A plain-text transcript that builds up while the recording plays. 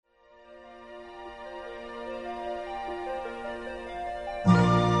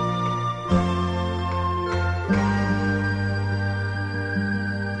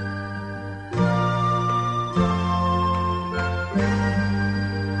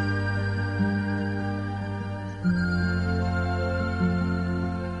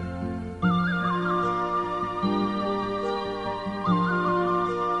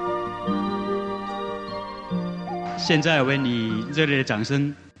现在我们以热烈的掌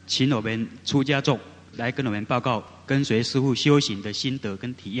声，请我们出家众来跟我们报告跟随师父修行的心得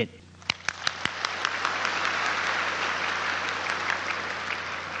跟体验。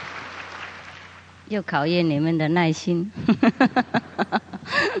又考验你们的耐心。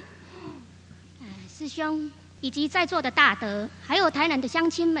师兄以及在座的大德，还有台南的乡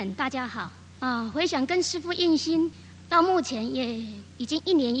亲们，大家好啊！回想跟师父印心，到目前也已经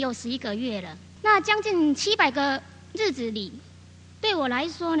1年又11个月了。那将近700个日子里，对我来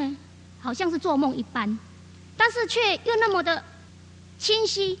说呢，好像是做梦一般，但是却又那么的清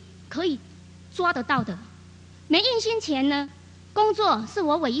晰，可以抓得到的。没印心前呢，工作是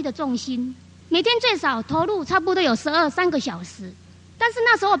我唯一的重心，每天最少投入差不多有3个小时，但是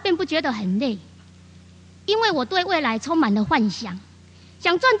那时候我并不觉得很累，因为我对未来充满了幻想，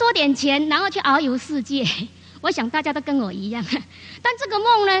想赚多点钱，然后去遨游世界。我想大家都跟我一样，但这个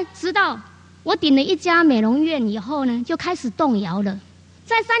梦呢，直到我顶了一家美容院以后呢，就开始动摇了。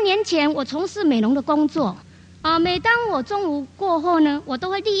在3年前，我从事美容的工作，每当我中午过后呢，我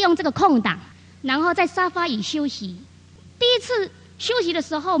都会利用这个空档，然后在沙发椅休息。第一次休息的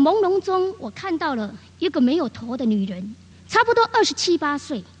时候，朦胧中我看到了一个没有头的女人，差不多27、8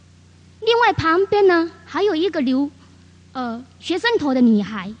岁。另外旁边呢，还有一个留学生头的女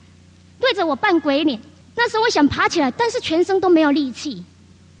孩，对着我扮鬼脸。那时候我想爬起来，但是全身都没有力气，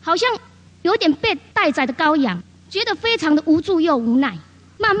好像有点被待宰的羔羊，觉得非常的无助又无奈。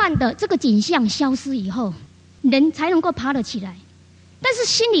慢慢的，这个景象消失以后，人才能够爬得起来，但是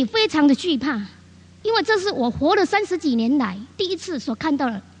心里非常的惧怕，因为这是我活了30几年来第一次所看到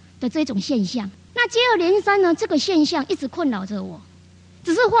的这种现象。那接二连三呢，这个现象一直困扰着我，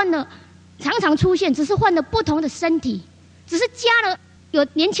只是换了常常出现，只是换了不同的身体，只是加了有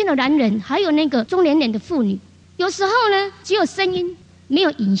年轻的男人，还有那个中年人的妇女。有时候呢，只有声音，没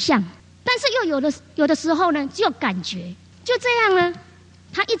有影像，但是又有的时候呢，只有感觉。就这样呢，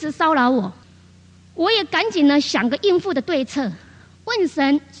他一直骚扰我，我也赶紧呢想个应付的对策，问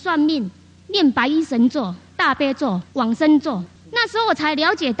神算命，念白衣神咒、大悲咒、往生咒。那时候我才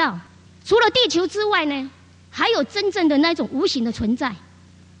了解到，除了地球之外呢，还有真正的那种无形的存在。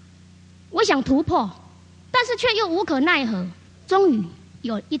我想突破，但是却又无可奈何。终于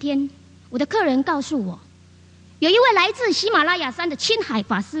有一天，我的客人告诉我，有一位来自喜马拉雅山的青海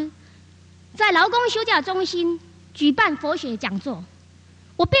法师，在劳工休假中心举办佛学讲座。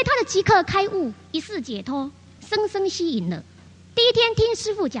我被他的即刻开悟、一世解脱深深吸引了。第一天听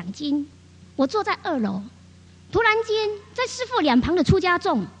师父讲经，我坐在2楼，突然间在师父两旁的出家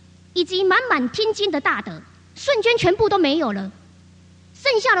众以及满满听经的大德，瞬间全部都没有了，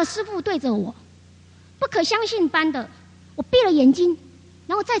剩下的师父对着我，不可相信般的，我闭了眼睛，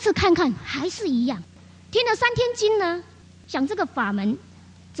然后再次看看，还是一样。听了3天经呢，想这个法门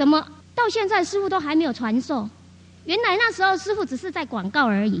怎么到现在师父都还没有传授？原来那时候师父只是在广告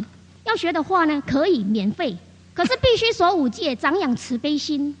而已。要学的话呢，可以免费，可是必须守5戒，长养慈悲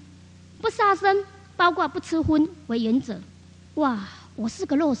心，不杀生，包括不吃荤为原则。哇，我是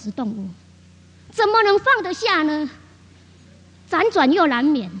个肉食动物，怎么能放得下呢？辗转又难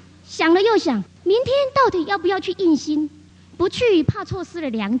眠，想了又想，明天到底要不要去印心？不去怕错失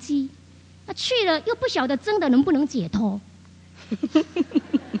了良机，去了又不晓得真的能不能解脱。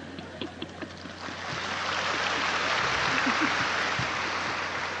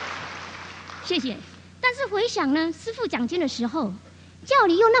谢谢。但是回想呢，师父讲经的时候，教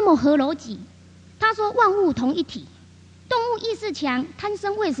理又那么合逻辑。他说万物同一体，动物意识强，贪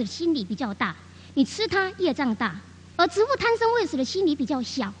生畏死的心理比较大，你吃它业障大；而植物贪生畏死的心理比较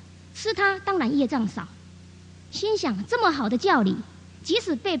小，吃它当然业障少。心想这么好的教理，即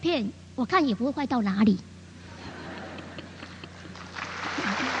使被骗，我看也不会坏到哪里。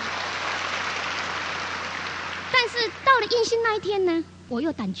但是到了印心那一天呢，我又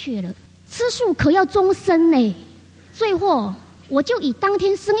胆怯了。吃素可要终身呢，最后我就以当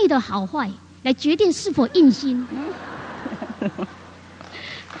天生意的好坏来决定是否印心。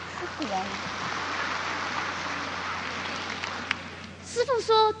师父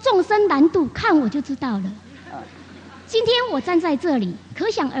说众生难度，看我就知道了。今天我站在这里，可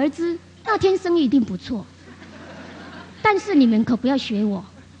想而知那天生意一定不错。但是你们可不要学我，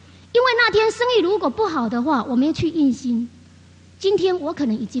因为那天生意如果不好的话，我没有去印心，今天我可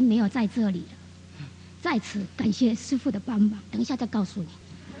能已经没有在这里了。在此感谢师父的帮忙，等一下再告诉你。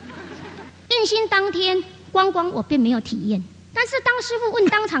印心当天，光我并没有体验，但是当师父问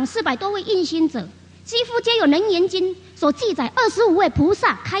当场400多位印心者，几乎皆有《楞严经》所记载25位菩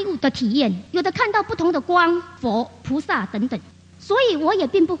萨开悟的体验，有的看到不同的光、佛、菩萨等等，所以我也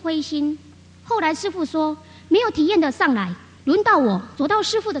并不灰心。后来师父说，没有体验的上来，轮到我走到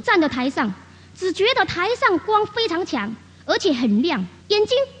师父的站的台上，只觉得台上光非常强，而且很亮，眼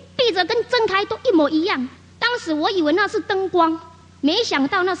睛闭着跟睁开都一模一样。当时我以为那是灯光，没想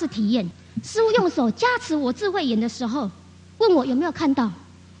到那是体验。师父用手加持我智慧眼的时候，问我有没有看到，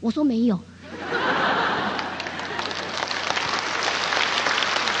我说没有。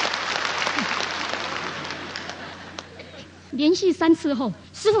连续3次后，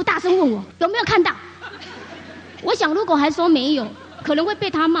师父大声问我有没有看到。我想如果还说没有，可能会被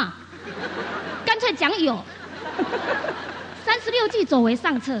他骂，干脆讲有。36句走为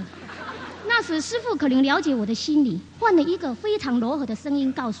上策。那时师父可能了解我的心理，换了一个非常柔和的声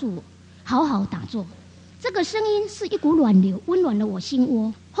音告诉我，好好打坐。这个声音是一股暖流，温暖了我心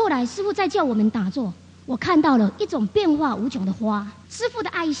窝。后来师父在叫我们打坐，我看到了一种变化无穷的花。师父的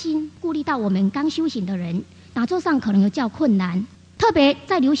爱心顾虑到我们刚修行的人，打坐上可能有较困难，特别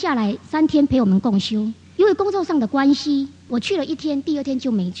再留下来3天陪我们共修。因为工作上的关系，我去了1天，第2天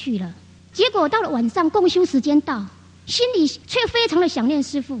就没去了。结果到了晚上共修时间到，心里却非常的想念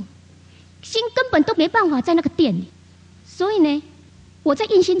师父，心根本都没办法在那个店里。所以呢，我在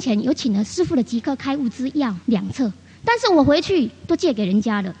印心前有请了师父的即刻开悟之药2册，但是我回去都借给人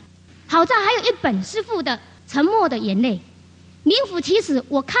家了。好在还有一本师父的《沉默的眼泪》，名副其实。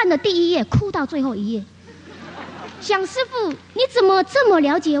我看了第1页，哭到最后1页。想师父，你怎么这么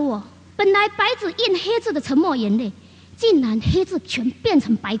了解我？本来白纸印黑字的沉默眼泪，竟然黑字全变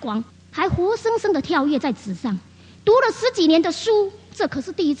成白光，还活生生的跳跃在纸上。读了10几年的书，这可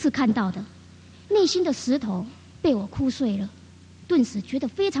是第一次看到的。内心的石头被我哭碎了，顿时觉得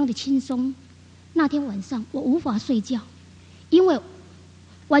非常的轻松。那天晚上我无法睡觉，因为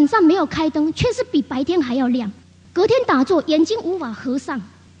晚上没有开灯，却是比白天还要亮。隔天打坐，眼睛无法合上，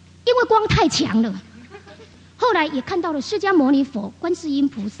因为光太强了。后来也看到了释迦牟尼佛、观世音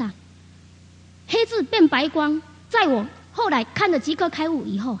菩萨，黑字变白光。在我后来看了即刻开悟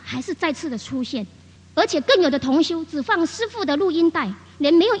以后，还是再次的出现。而且更有的同修只放师父的录音带，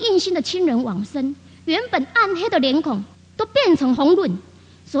连没有印心的亲人往生，原本暗黑的脸孔都变成红润。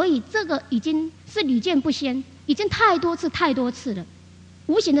所以这个已经是屡见不鲜，已经太多次了。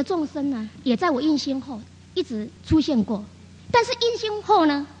无形的众生呢，也在我印心后一直出现过。但是印心后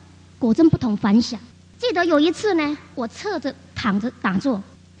呢，果真不同凡响。记得有一次呢，我侧着躺着打坐，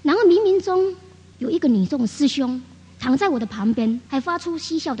然后冥冥中有一个女众师兄躺在我的旁边，还发出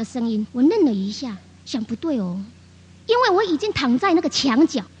嬉笑的声音。我愣了一下，想不对哦，因为我已经躺在那个墙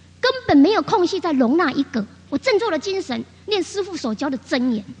角，根本没有空隙再容纳一个。我振作了精神，念师父所教的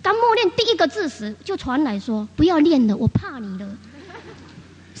真言。刚默念第1个字时，就传来说：“不要念了，我怕你了。”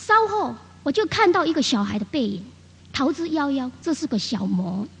稍后我就看到一个小孩的背影，逃之夭夭。这是个小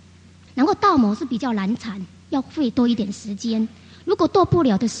魔，然后道魔是比较难缠，要费多一点时间。如果斗不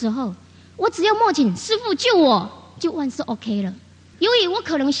了的时候，我只要默请师父救我，就万事 OK 了。由于我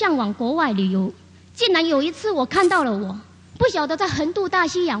可能向往国外旅游，竟然有一次我看到了我，不晓得在横渡大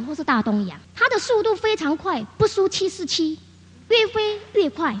西洋或是大东洋，它的速度非常快，不输747，越飞越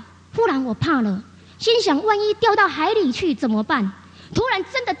快。忽然我怕了，心想万一掉到海里去怎么办？突然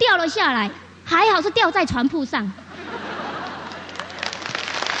真的掉了下来，还好是掉在船铺上。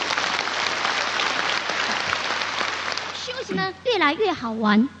修行呢越来越好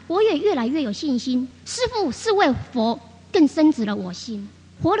玩，我也越来越有信心。师父是为佛，更深植了我心。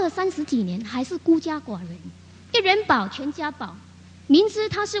活了30几年，还是孤家寡人，一人保全家保。明知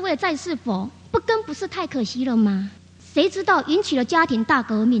他是为在世佛，不是太可惜了吗？谁知道引起了家庭大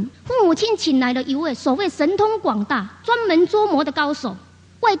革命，父母亲请来了一位所谓神通广大、专门捉魔的高手，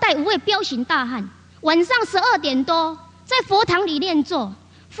外带5位彪形大汉。晚上12点多，在佛堂里念咒，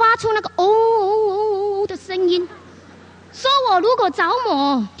发出那个哦哦哦哦的声音，说我如果着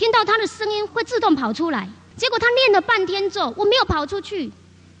魔，听到他的声音会自动跑出来。结果他念了半天咒，我没有跑出去，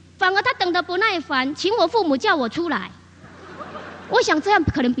反而他等得不耐烦，请我父母叫我出来。我想这样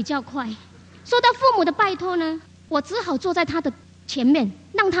可能比较快。受到父母的拜托呢，我只好坐在他的前面，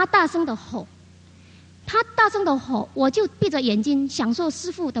让他大声的吼。他大声的吼，我就闭着眼睛享受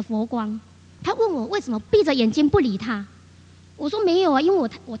师父的佛光。他问我为什么闭着眼睛不理他，我说没有啊，因为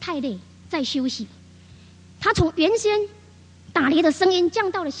我太累，在休息。他从原先打雷的声音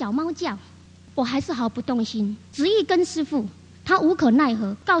降到了小猫叫，我还是毫不动心，执意跟师父。他无可奈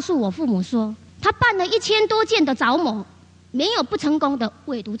何，告诉我父母说，他办了1000多件的着魔，没有不成功的，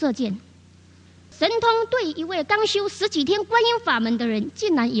唯独这件。神通对一位刚修10几天观音法门的人，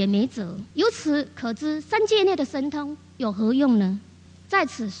竟然也没辙。由此可知，3界内的神通有何用呢？在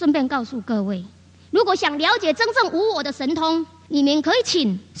此顺便告诉各位，如果想了解真正无我的神通，你们可以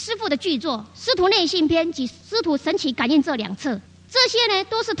请师父的巨作《师徒内信篇》及《师徒神奇感应》这2册。这些呢，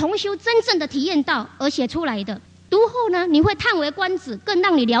都是同修真正的体验到而写出来的。读后呢，你会叹为观止，更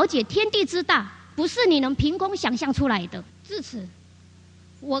让你了解天地之大，不是你能凭空想象出来的。至此，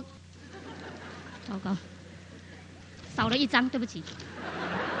我糟糕，少了一张，对不起。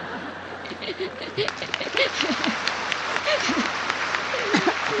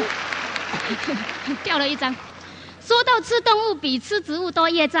掉了一张。说到吃动物比吃植物多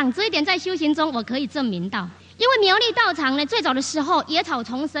业障，这一点在修行中我可以证明到。因为苗栗道场呢，最早的时候野草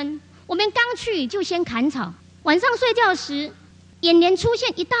丛生，我们刚去就先砍草。晚上睡觉时，眼帘出现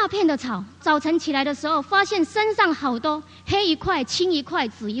一大片的草。早晨起来的时候，发现身上好多黑一块、青一块、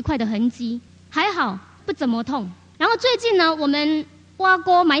紫一块的痕迹，还好不怎么痛。然后最近呢，我们挖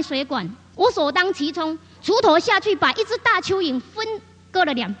沟埋水管，我首当其冲，锄头下去把一只大蚯蚓分割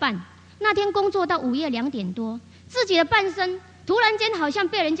了2半。那天工作到午夜2点多，自己的半身突然间好像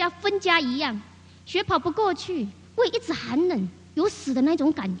被人家分家一样，血跑不过去，胃一直寒冷，有死的那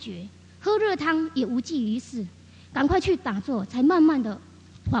种感觉，喝热汤也无济于事，赶快去打坐，才慢慢的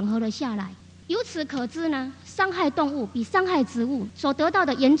缓和了下来。由此可知呢，伤害动物比伤害植物所得到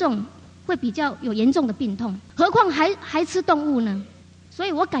的严重，会比较有严重的病痛，何况还吃动物呢？所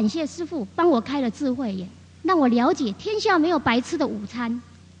以我感谢师父帮我开了智慧眼，让我了解天下没有白吃的午餐，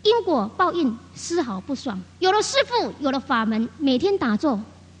因果报应丝毫不爽。有了师父，有了法门，每天打坐，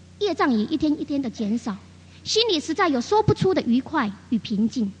业障也一天一天的减少，心里实在有说不出的愉快与平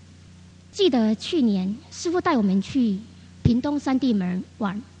静。记得去年师父带我们去屏东三地门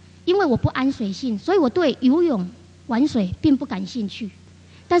玩，因为我不谙水性，所以我对游泳玩水并不感兴趣。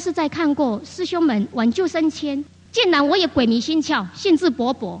但是在看过师兄们玩救生圈，竟然我也鬼迷心窍，兴致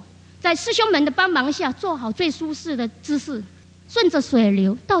勃勃，在师兄们的帮忙下做好最舒适的姿势，顺着水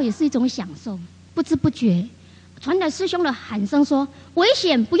流，倒也是一种享受。不知不觉传来师兄的喊声说危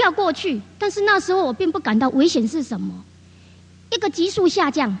险，不要过去。但是那时候我并不感到危险是什么，一个急速下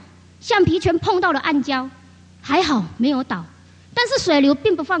降，橡皮圈碰到了暗礁，还好没有倒，但是水流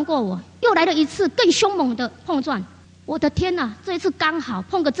并不放过我，又来了一次更凶猛的碰撞。我的天哪，这一次刚好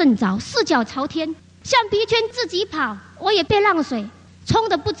碰个正着，4脚朝天，橡皮圈自己跑，我也被浪水冲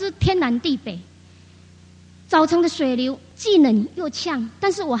得不知天南地北。早晨的水流既冷又呛，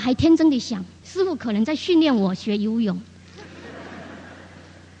但是我还天真地想，师父可能在训练我学游泳。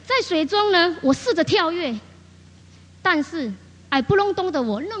在水中呢，我试着跳跃，但是矮不隆咚的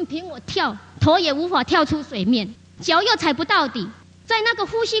我，任凭我跳，头也无法跳出水面，脚又踩不到底。在那个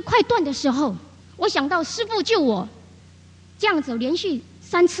呼吸快断的时候，我想到师父救我。这样子连续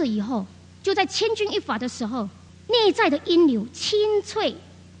3次以后，就在千钧一发的时候，内在的音流清脆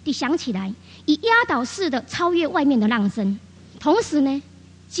地响起来，以压倒式的超越外面的浪声。同时呢，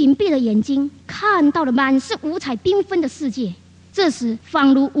紧闭的眼睛看到了满是五彩缤纷的世界。这时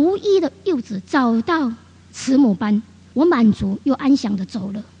仿如无依的幼子找到慈母般，我满足又安详地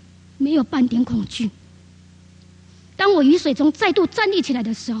走了，没有半点恐惧。当我于水中再度站立起来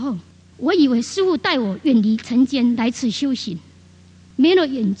的时候，我以为师父带我远离尘间来此修行，没了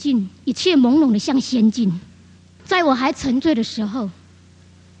眼镜，一切朦胧的像仙境。在我还沉醉的时候，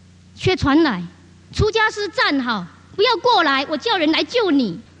却传来出家师站好，不要过来，我叫人来救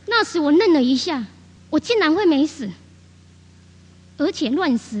你。那时我愣了一下，我竟然会没死，而且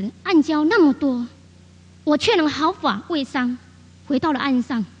乱石暗礁那么多，我却能毫发未伤。回到了岸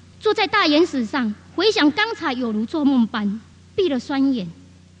上，坐在大岩石上，回想刚才有如做梦般，闭了双眼，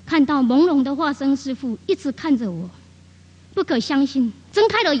看到朦胧的化身师父一直看着我，不可相信，睁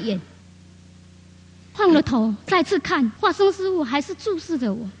开了眼，晃了头，再次看，化身师父还是注视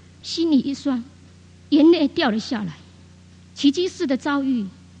着我，心里一酸，眼泪掉了下来。奇迹式的遭遇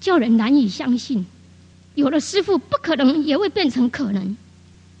叫人难以相信，有了师父，不可能也会变成可能。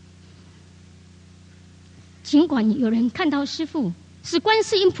尽管有人看到师父是观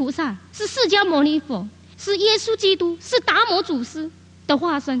世音菩萨，是释迦牟尼佛，是耶稣基督，是达摩祖师的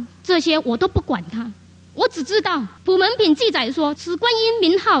化身，这些我都不管他。我只知道普门品记载说，此观音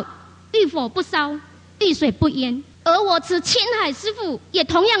名号，遇火不烧，遇水不淹。而我此青海师父也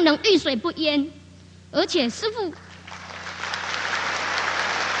同样能遇水不淹，而且师父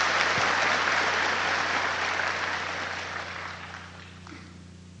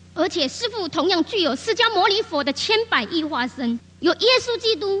同样具有释迦牟尼佛的千百亿化身，有耶稣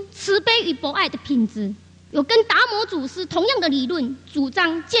基督慈悲与博爱的品质，有跟达摩祖师同样的理论，主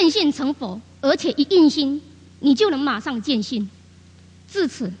张见性成佛，而且一印心你就能马上见性。至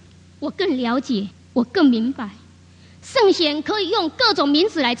此我更了解，我更明白，圣贤可以用各种名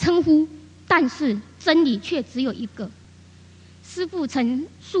字来称呼，但是真理却只有一个。师父曾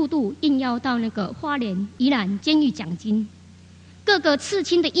速度应邀到那个花莲宜兰监狱讲经，各个刺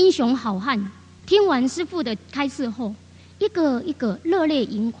青的英雄好汉听完师父的开示后，一个一个热泪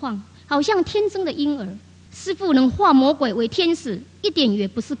盈眶，好像天生的婴儿，师父能化魔鬼为天使，一点也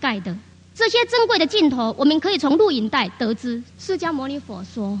不是盖的。这些珍贵的镜头，我们可以从录影带得知。释迦牟尼佛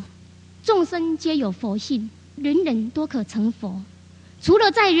说：众生皆有佛性，人人都可成佛。除了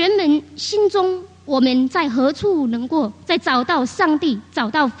在人们心中，我们在何处能够再找到上帝，找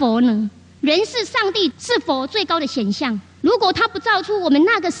到佛呢？人是上帝是佛最高的显象。如果他不照出我们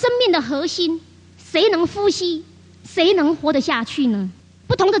那个生命的核心，谁能呼吸？谁能活得下去呢？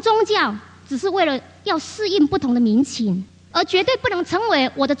不同的宗教只是为了要适应不同的民情，而绝对不能成为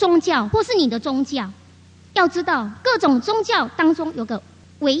我的宗教或是你的宗教。要知道，各种宗教当中有个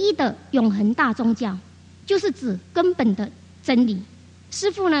唯一的永恒大宗教，就是指根本的真理。师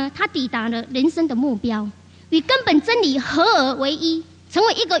父呢，他抵达了人生的目标，与根本真理合而为一，成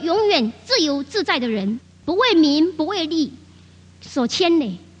为一个永远自由自在的人，不为名不为利所牵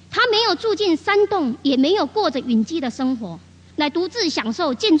累。他没有住进山洞，也没有过着隐居的生活，来独自享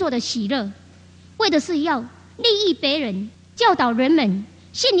受静坐的喜乐，为的是要利益别人，教导人们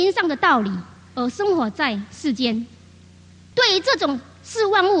心灵上的道理，而生活在世间。对于这种视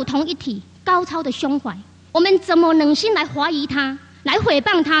万物同一体高超的胸怀，我们怎么忍心来怀疑他，来诽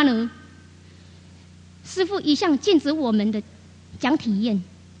谤他呢？师父一向禁止我们的讲体验，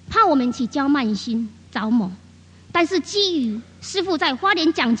怕我们起骄慢心着魔。但是基于师父在花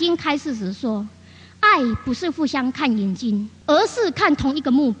莲讲经开示时说，爱不是互相看眼睛，而是看同一个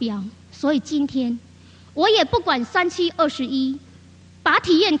目标。所以今天我也不管3721，把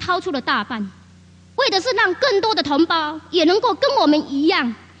体验掏出了大半，为的是让更多的同胞也能够跟我们一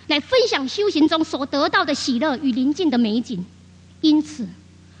样，来分享修行中所得到的喜乐与宁静的美景。因此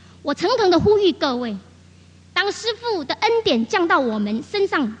我诚恳地呼吁各位，当师父的恩典降到我们身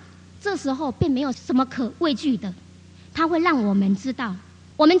上，这时候并没有什么可畏惧的，它会让我们知道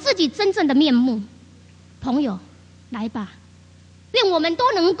我们自己真正的面目。朋友，来吧，愿我们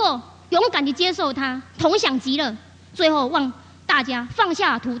都能够勇敢地接受它，同享极乐。最后望大家放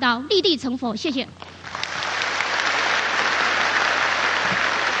下屠刀，立地成佛。谢谢。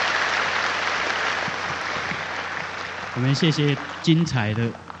我们谢谢精彩的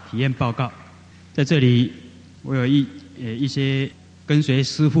体验报告。在这里，我有一些跟随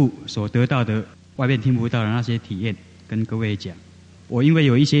师父所得到的外面听不到的那些体验，跟各位讲。我因为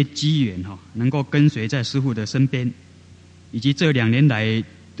有一些机缘能够跟随在师父的身边，以及这2年来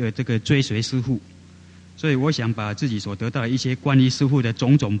的这个追随师父，所以我想把自己所得到的一些关于师父的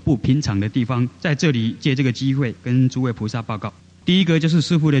种种不平常的地方，在这里借这个机会跟诸位菩萨报告。第一个就是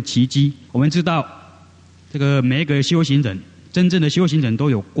师父的奇迹。我们知道，这个每一个修行人，真正的修行人都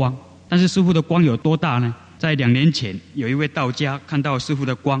有光，但是师父的光有多大呢？在2年前，有一位道家看到师父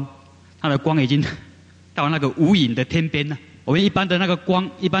的光，他的光已经到那个无影的天边了。我们一般的那个光，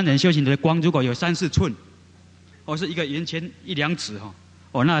一般人修行的光，如果有3-4寸，或是一个圆圈1-2尺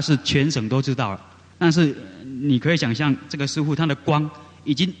那是全省都知道了。但是你可以想象，这个师父他的光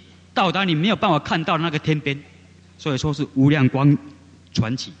已经到达你没有办法看到的那个天边，所以说是无量光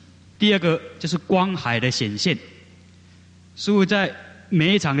传奇。第二个就是光海的显现。师父在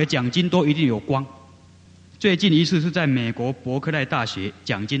每一场的讲经都一定有光。最近一次是在美国伯克莱大学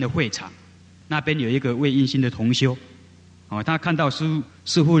讲经的会场，那边有一个未印心的同修，他看到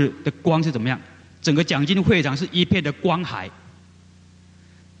师父的光是怎么样，整个讲经会场是一片的光海。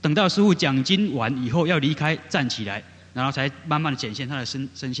等到师父讲经完以后要离开，站起来，然后才慢慢的显现他的身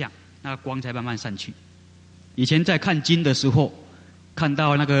相，那个光才慢慢散去。以前在看经的时候，看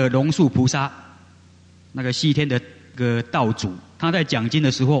到那个龙树菩萨，那个西天的个道主，他在讲经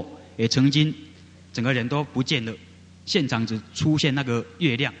的时候也曾经整个人都不见了，现场只出现那个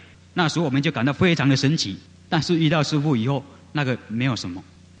月亮。那时候我们就感到非常的神奇，但是遇到师父以后，那个没有什么。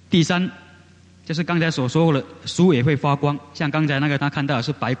第三，就是刚才所说的，书也会发光，像刚才那个他看到的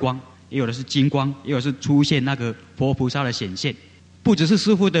是白光，也有的是金光，也有的是出现那个佛菩萨的显现。不只是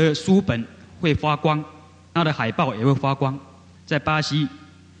师父的书本会发光，他的海报也会发光。在巴西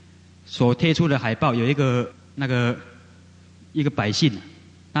所贴出的海报有一个百姓，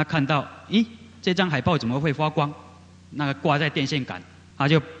他看到，这张海报怎么会发光？那个挂在电线杆，他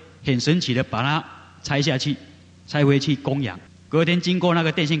就很神奇的把它拆下去，拆回去供养。隔天经过那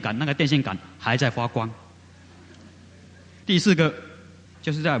个电线杆，那个电线杆还在发光。第四个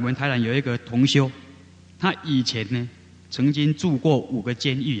就是在我们台南有一个同修，他以前呢曾经住过5个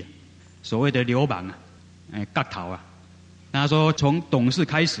监狱，所谓的流氓角头啊。他说从懂事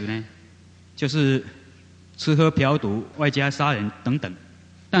开始呢，就是吃喝嫖赌，外加杀人等等。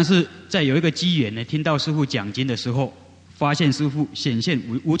但是在有一个机缘呢，听到师父讲经的时候，发现师父显现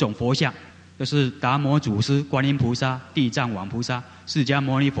5种佛像，就是达摩祖师、观音菩萨、地藏王菩萨、释迦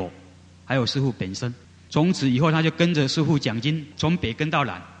牟尼佛，还有师父本身。从此以后，他就跟着师父讲经，从北跟到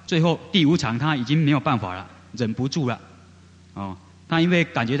南，最后第5场他已经没有办法了，忍不住了，他因为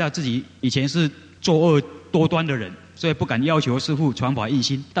感觉到自己以前是作恶多端的人，所以不敢要求师父传法印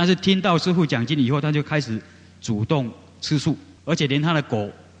心。但是听到师父讲经以后，他就开始主动吃素，而且连他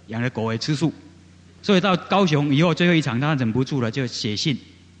的养的狗也吃素。所以到高雄以后最后1场，他忍不住了，就写信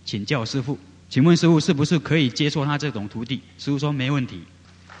请教师父，请问师父是不是可以接受他这种徒弟？师父说没问题。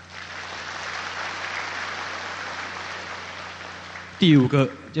第5个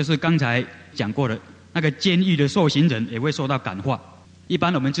就是刚才讲过的，那个监狱的受刑人也会受到感化。一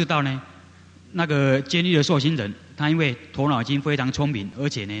般我们知道呢，那个监狱的受刑人，他因为头脑已经非常聪明，而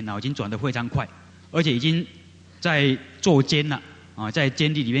且呢脑筋转得非常快，而且已经在坐监了在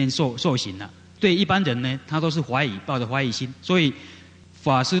监狱里面受刑了。对一般人呢，他都是抱着怀疑心，所以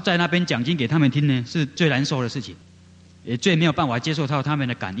法师在那边讲经给他们听呢，是最难受的事情，也最没有办法接受到他们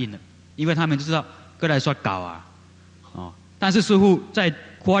的感应了，因为他们就知道过来说搞啊，但是师父在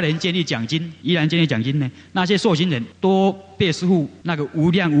花莲监狱讲经、宜兰监狱讲经呢，那些受刑人都被师父那个无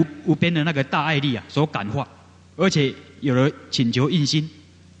量无边的那个大爱力所感化，而且有了请求印心。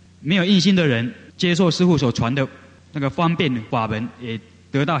没有印心的人接受师父所传的那个方便法门，也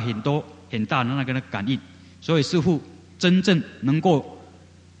得到很大的那个感应。所以师父真正能够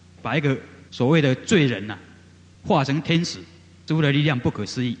把一个所谓的罪人化成天使，师父的力量不可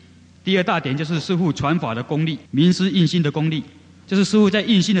思议。第2大点就是师父传法的功力，明师印心的功力，就是师父在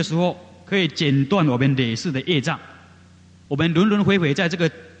印心的时候可以剪断我们累世的业障。我们轮轮回回在这个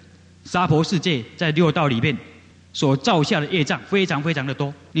娑婆世界，在6道里面所造下的业障非常非常的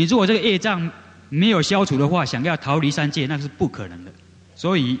多。你如果这个业障没有消除的话，想要逃离3界那是不可能的。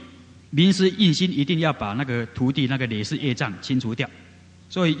所以明师印心一定要把那个徒弟那个累世业障清除掉。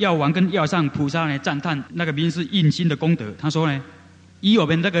所以药王跟药上菩萨呢赞叹那个明师印心的功德，他说呢，以我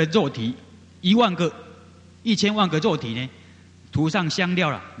们这个肉体1万个、1000万个肉体呢，涂上香料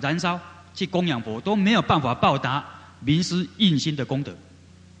了，燃烧去供养佛，都没有办法报答明师印心的功德。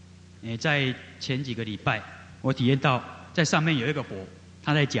在前几个礼拜，我体验到在上面有一个佛，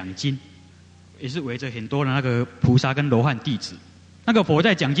他在讲经，也是围着很多的那个菩萨跟罗汉弟子。那个佛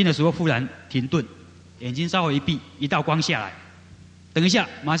在讲经的时候忽然停顿，眼睛稍微一闭，一道光下来，等一下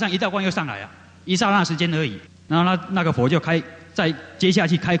马上一道光又上来了，一刹那时间而已。然后那个佛就再接下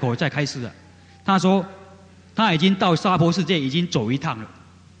去开口再开示了。他说他已经到娑婆世界已经走一趟了，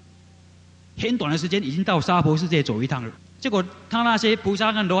很短的时间已经到娑婆世界走一趟了。结果他那些菩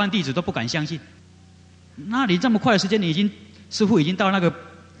萨跟罗汉弟子都不敢相信，那你这么快的时间，师父已经到那个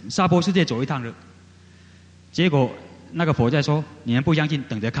娑婆世界走一趟了。结果那个佛在说，你们不相信，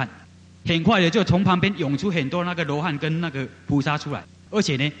等着看。很快的就从旁边涌出很多那个罗汉跟那个菩萨出来，而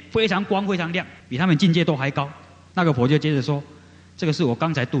且呢非常光非常亮，比他们境界都还高。那个佛就接着说，这个是我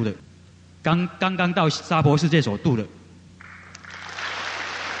刚才度的，刚刚到娑婆世界所度的。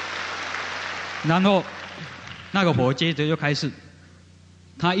然后那个佛接着就开始，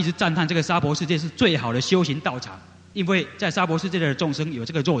他一直赞叹这个娑婆世界是最好的修行道场，因为在娑婆世界的众生有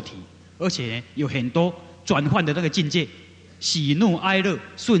这个肉体，而且呢有很多转换的那个境界，喜怒哀乐、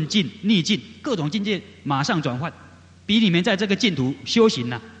顺境逆境各种境界马上转换，比你们在这个净土修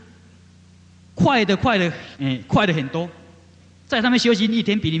行快的很多。在他们修行1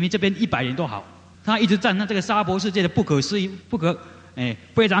天比你们这边100年都好。他一直赞叹这个娑婆世界的不可思议、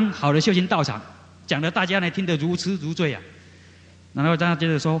非常好的修行道场，讲的大家呢听得如痴如醉啊。然后他接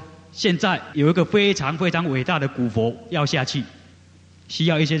着说，现在有一个非常非常伟大的古佛要下去，需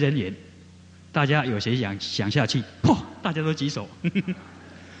要一些人员，大家有谁想下去？大家都举手。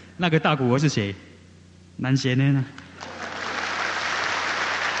那个大古佛是谁？南贤呢？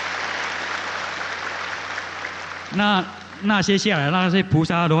那些下来那些菩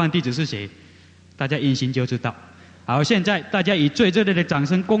萨罗汉弟子是谁？大家印心就知道。好，现在大家以最热烈的掌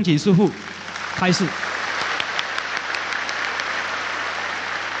声恭请师父开示。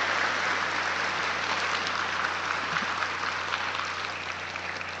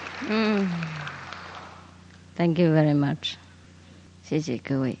Thank you very much， 谢谢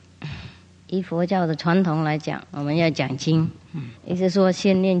各位。以佛教的传统来讲，我们要讲经，意思说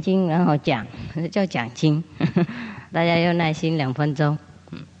先念经，然后讲，叫讲经。大家要耐心2分钟。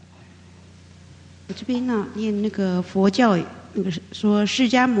我这边念那个佛教，那个说释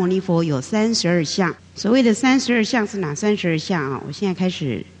迦牟尼佛有32相，所谓的32相是哪32相啊？我现在开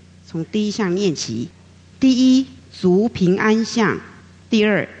始从第1项念起。第1，足平安相；第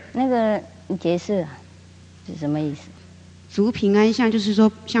2，那个你解释是什么意思？足平安相就是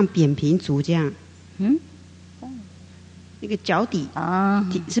说像扁平足这样，那个脚底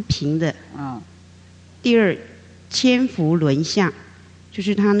是平的。第2，千福轮相，就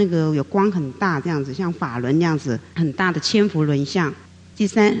是它那个有光很大这样子，像法轮那样子很大的千福轮相。第第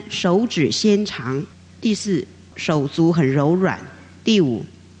三，手指纤长。第四，手足很柔软。第五，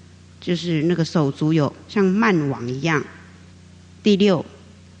就是那个手足有像曼网一样。第六，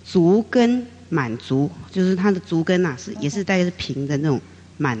足跟满足，就是他的足跟啊也是大概是平的那种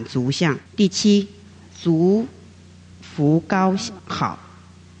满足相。第七，足幅高好。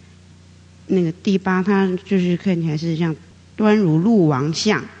那个第八，他就是看起来是像端如鹿王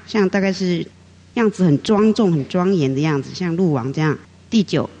相，像大概是样子很庄重、很庄严的样子，像鹿王这样。第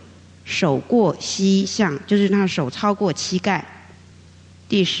九，手过膝相，就是他的手超过膝盖。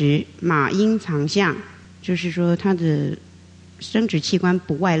第十，马阴藏相，就是说他的生殖器官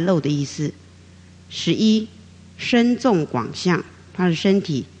不外露的意思。11，身纵广相，他的身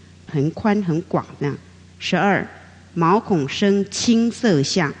体很宽很广这样。12，毛孔生青色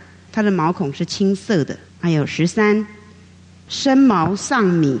相，他的毛孔是青色的。还有13，身毛上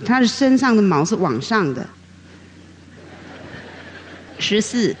米，他的身上的毛是往上的。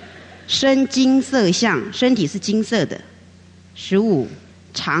14，身金色相，身体是金色的。15，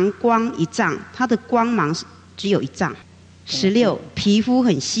长光一丈，他的光芒只有1丈。16，皮肤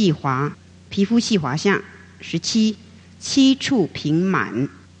很细滑，皮肤细滑相。17，七处平满，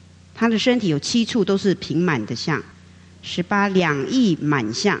他的身体有7处都是平满的相。18，两翼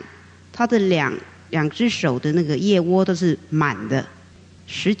满相，他的两只手的那个腋窝都是满的。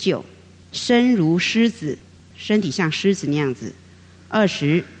19，身如狮子，身体像狮子那样子。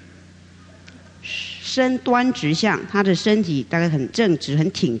20，身端直相，他的身体大概很正直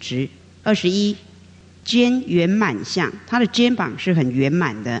很挺直。21，肩圆满相，他的肩膀是很圆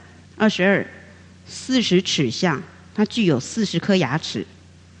满的。22， 40齿相，他具有40颗牙齿。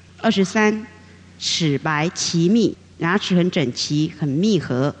23，齿白齐密，牙齿很整齐很密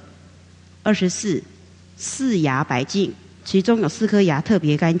合。24，4牙白净，其中有4颗牙特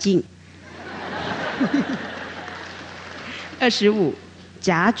别干净。25，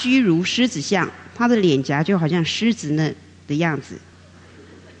颊居如狮子相，他的脸颊就好像狮子那的样子。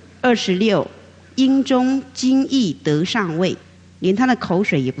26，阴中精液得上位，连他的口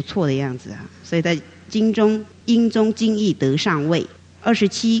水也不错的样子啊，所以在阴中精液得上位。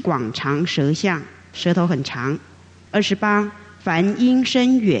27，广长舌相，舌头很长。28，梵音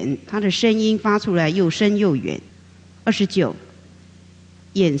深远，他的声音发出来又深又远。29，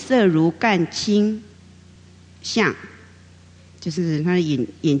眼色如干青相，就是他的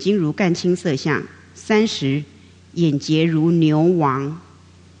眼睛如干青色相。30，眼睫如牛王，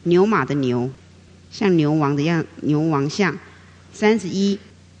牛马的牛，像牛王的样，牛王相。31，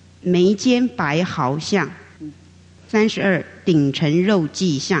眉间白毫相。32，顶成肉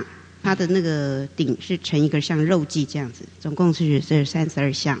髻相，他的那个顶是成一个像肉髻这样子，总共是这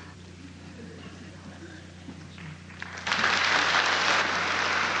32相。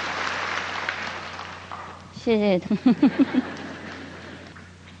谢谢。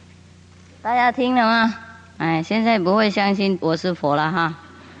大家听了吗？哎，现在不会相信我是佛了哈，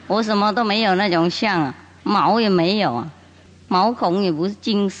我什么都没有那种相啊，毛也没有啊，毛孔也不是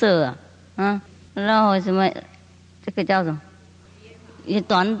金色啊，然后什么这个叫什么，也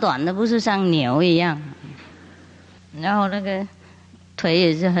短短的，不是像牛一样，然后那个腿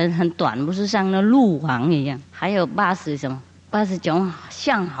也是很短，不是像那鹿王一样，还有89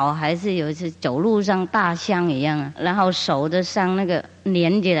相好，还是有一次走路像大象一样啊，然后手的像那个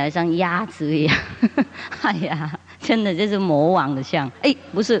连起来像鸭子一样。哎呀，真的就是魔王的像。哎，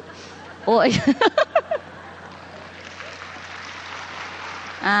不是我。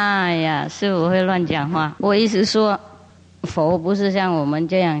哎呀，师父会乱讲话。我意思说，佛不是像我们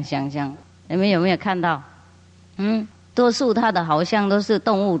这样想象。你们有没有看到？多数他的好像都是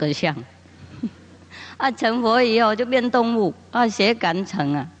动物的像。啊，成佛以后就变动物啊，谁敢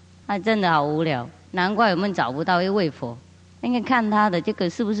成啊？啊，真的好无聊。难怪我们找不到一位佛。应该看他的这个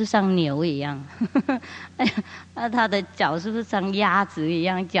是不是像牛一样？哎呀，那他的脚是不是像鸭子一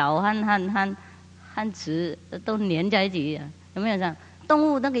样？脚和齿都连在一起，有没有这样？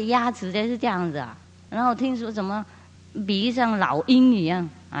动物那个鸭子才是这样子啊。然后听说什么鼻像老鹰一样，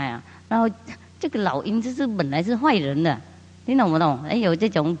哎呀，然后这个老鹰就是本来是坏人的，你懂不懂？哎，有这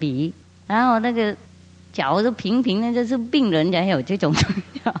种鼻，然后那个脚是平平的，就是病人才有这种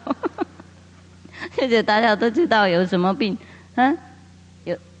脚。现在大家都知道有什么病啊？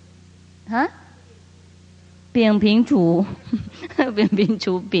有啊？扁平足，扁平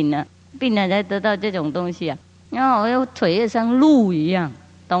足病啊，病人才得到这种东西啊。然后又腿也像鹿一样，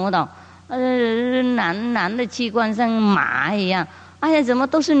懂不懂？男的器官像马一样，哎呀，怎么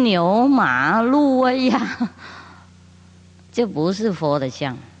都是牛马鹿啊呀？这不是佛的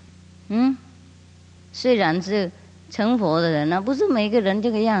像，虽然是成佛的人呢，不是每个人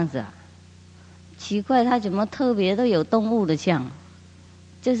这个样子啊。奇怪，他怎么特别都有动物的像？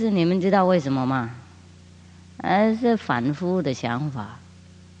就是你们知道为什么吗？是反复的想法。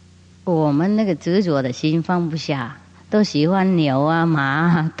我们那个执着的心放不下，都喜欢牛啊、马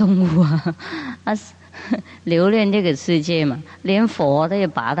啊、动物啊，留恋这个世界嘛。连佛都要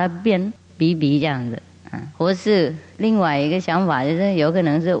把它变比比这样子。或是另外一个想法，就是有可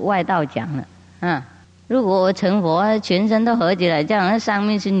能是外道讲的。如果我成佛，全身都合起来，这样上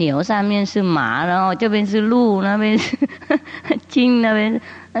面是牛，上面是马，然后这边是鹿，那边是筋，那边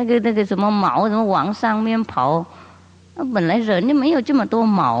那个什么毛，什么往上面跑。本来人就没有这么多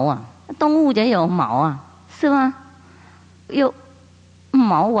毛啊，动物才有毛啊，是吗？有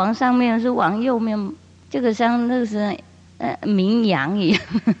毛往上面是往右面，这个像那是绵羊一样。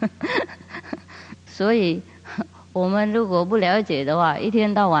所以我们如果不了解的话，一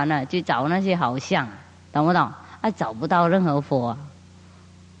天到晚呢去找那些好像，懂不懂？找不到任何佛。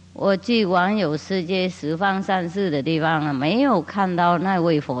我去往有世界十方三世的地方没有看到那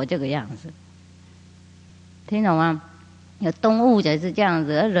位佛这个样子，听懂吗？有动物才是这样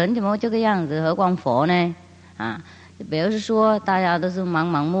子，人怎么这个样子？何况佛呢？比如说大家都是盲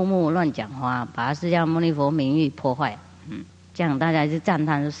盲目目乱讲话，把释迦牟尼佛名誉破坏，这样大家就赞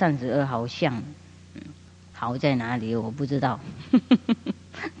叹说32好像。好在哪里我不知道。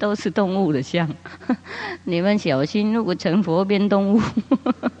都是动物的像。你们小心，如果成佛变动物。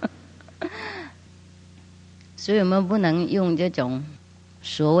所以我们不能用这种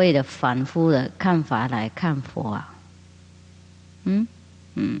所谓的反复的看法来看佛啊。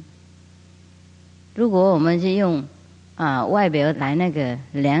如果我们是用外表来那个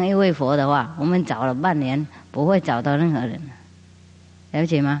量一位佛的话，我们找了半年不会找到任何人，了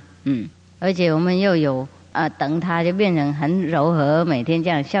解吗？而且我们又有等他就变成很柔和，每天这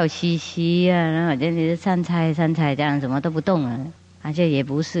样笑嘻嘻然后就是三菜这样，什么都不动了，这也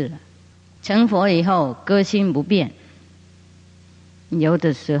不是了。成佛以后个性不变，有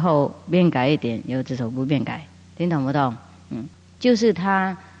的时候变改一点，有的时候不变改，听懂不懂？就是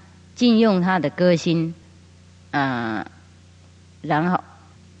他尽用他的个性然后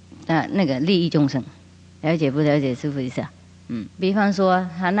那个利益众生，了解不了解师父意思？比方说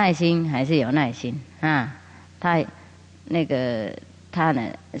他耐心还是有耐心他呢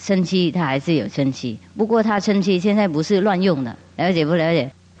生气他还是有生气，不过他生气现在不是乱用的，了解不了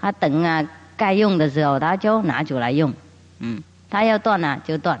解？他等该用的时候他就拿出来用，他要断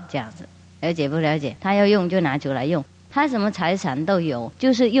就断，这样子，了解不了解？他要用就拿出来用，他什么财产都有，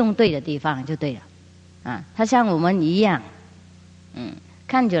就是用对的地方就对了他像我们一样，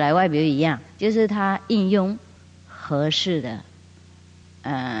看起来外表一样，就是他应用合适的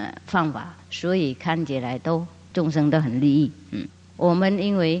方法，所以看起来都众生都很利益。我们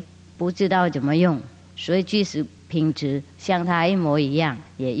因为不知道怎么用，所以即使品质像他一模一样，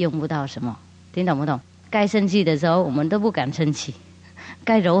也用不到什么，听懂不懂？该生气的时候我们都不敢生气，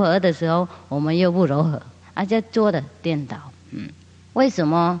该柔和的时候我们又不柔和，这做的颠倒。为什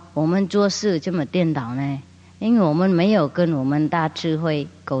么我们做事这么颠倒呢？因为我们没有跟我们大智慧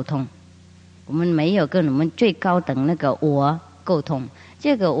沟通，我们没有跟我们最高等那个我沟通。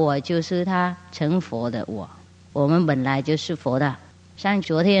这个我就是他成佛的我们本来就是佛的。像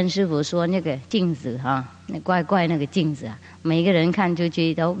昨天师父说那个镜子那怪那个镜子每个人看出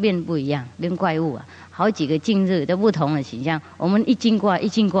去都变不一样，变怪物好几个镜子都不同的形象。我们一经过，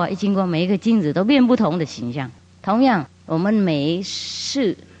每一个镜子都变不同的形象。同样，我们每一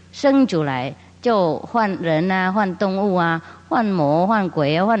世生出来就换人换动物换魔换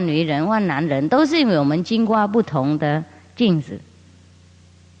鬼换女人换男人，都是因为我们经过不同的镜子。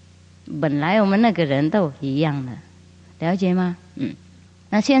本来我们那个人都一样的，了解吗？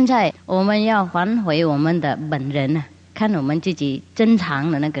那现在我们要还回我们的本人看我们自己珍藏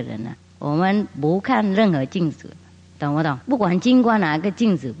的那个人我们不看任何镜子，懂不懂？不管经过哪个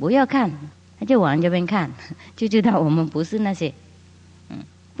镜子，不要看，就往这边看，就知道我们不是那些。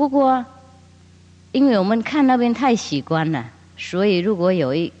不过因为我们看那边太习惯了，所以如果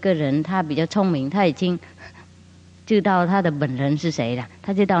有一个人他比较聪明，他已经知道他的本人是谁了，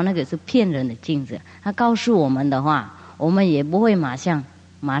他知道那个是骗人的镜子，他告诉我们的话，我们也不会马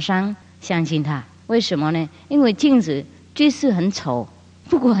上相信他。为什么呢？因为镜子即使很丑，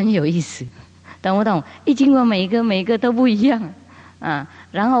不过很有意思，懂不懂？一经过每一个都不一样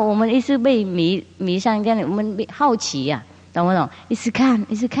然后我们一直被迷上这样，我们好奇懂不懂？一直看，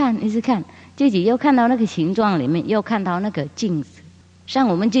自己又看到那个形状里面，又看到那个镜子。像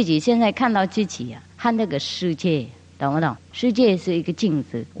我们自己现在看到自己和那个世界，懂不懂？世界是一个镜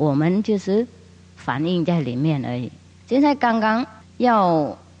子，我们就是反映在里面而已。现在刚刚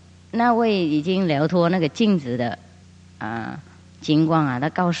要那位已经了脱那个镜子的情况他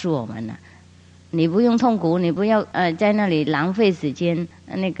告诉我们了，你不用痛苦，你不要在那里浪费时间，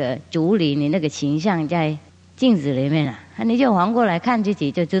那个处理你那个形象在镜子里面你就还过来看自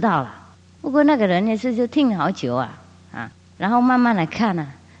己就知道了。不过那个人也是就听好久然后慢慢来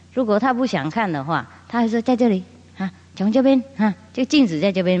看如果他不想看的话，他会说在这里从这边这个镜子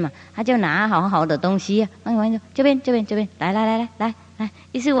在这边嘛，他就拿好好的东西慢慢就这边，来，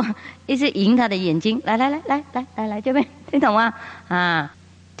一直引他的眼睛，来这边，听懂吗？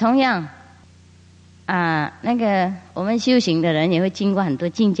同样那个我们修行的人也会经过很多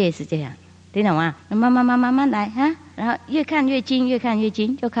境界，是这样，听懂吗？慢慢来然后越看越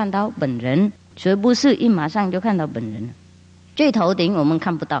近，就看到本人，所以不是一马上就看到本人。最头顶我们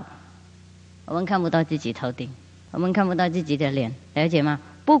看不到，我们看不到自己头顶，我们看不到自己的脸，了解吗？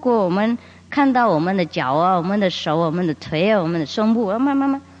不过我们看到我们的脚我们的手，我们的腿我们的胸部慢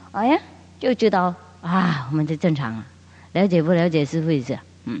慢哎呀就知道我们就正常了。了解不了解师父意思？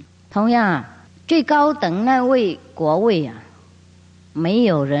同样最高等那位国位没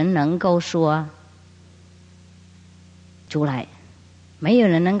有人能够说出来，没有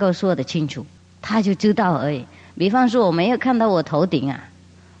人能够说得清楚，他就知道而已。比方说我没有看到我头顶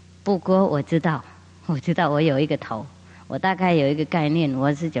不过我知道我有一个头，我大概有一个概念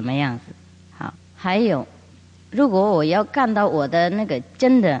我是怎么样子。好，还有如果我要看到我的那个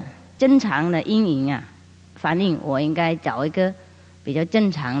正常的阴影反应，我应该找一个比较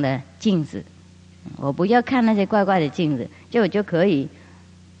正常的镜子，我不要看那些怪怪的镜子，我就可以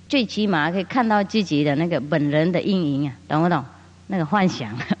最起码可以看到自己的那个本人的阴影懂不懂？那个幻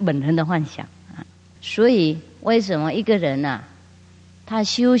想，本人的幻想所以为什么一个人他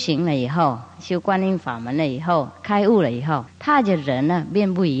修行了以后，修观音法门了以后，开悟了以后，他的人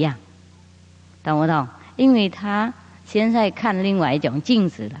变不一样，懂不懂？因为他现在看另外一种镜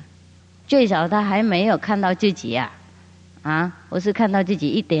子了，最少他还没有看到自己我是看到自己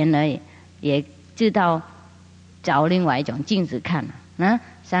一点而已，也知道找另外一种镜子看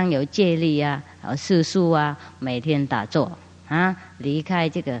像有戒律有世俗每天打坐离开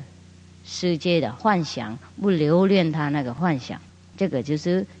这个世界的幻想，不留恋他那个幻想，这个就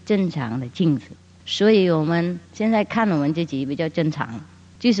是正常的镜子。所以我们现在看我们自己比较正常，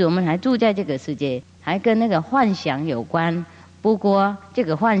即使我们还住在这个世界，还跟那个幻想有关，不过这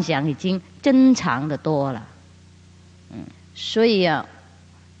个幻想已经正常的多了。所以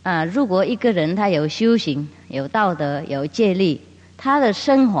如果一个人他有修行，有道德，有戒律，他的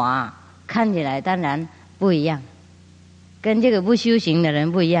生活看起来当然不一样，跟这个不修行的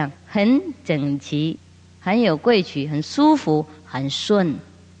人不一样，很整齐，很有规矩，很舒服，很顺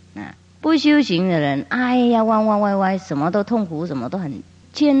不修行的人哎呀弯弯歪歪，什么都痛苦，什么都很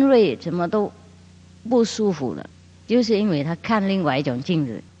尖锐，什么都不舒服了，就是因为他看另外一种镜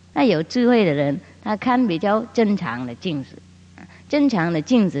子。那有智慧的人他看比较正常的镜子，正常的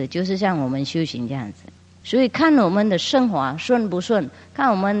镜子就是像我们修行这样子。所以看我们的生活顺不顺，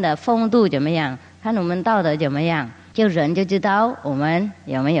看我们的风度怎么样，看我们道德怎么样，就人就知道我们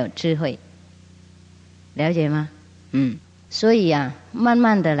有没有智慧，了解吗？所以慢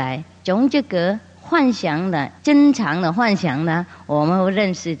慢的来，从这个幻想的正常的幻想呢，我们会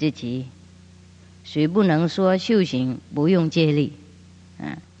认识自己。所以不能说修行不用戒律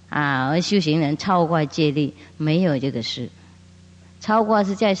而修行人超过戒律，没有这个事。超过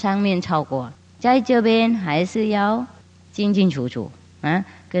是在上面超过，在这边还是要清清楚楚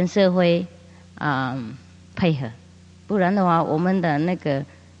跟社会配合，不然的话我们的那个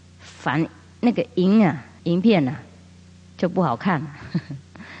那个影片就不好看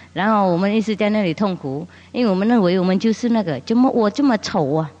然后我们一直在那里痛苦，因为我们认为我们就是那个我这么丑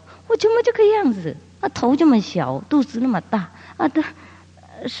我怎么这个样子头这么小，肚子那么大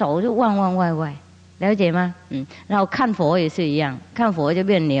手就弯弯歪歪，了解吗？然后看佛也是一样，看佛就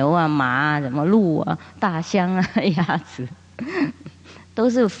变牛马什么鹿大象鸭子都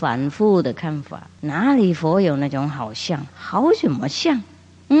是反复的看法。哪里佛有那种好相？好什么相？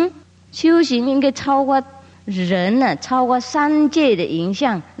修行应该超过人超过三界的影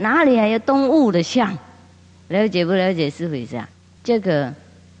像，哪里还有动物的相？了解不了解师父这样？这个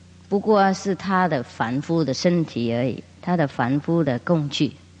不过是他的凡夫的身体而已，他的凡夫的工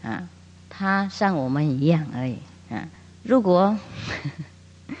具他像我们一样而已如果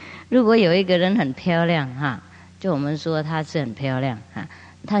有一个人很漂亮就我们说他是很漂亮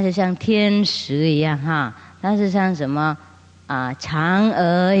他是像天使一样他是像什么嫦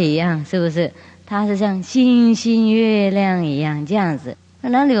娥一样，是不是？他是像星星月亮一样这样子。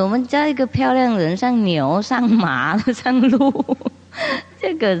哪里我们叫一个漂亮人像牛像马像鹿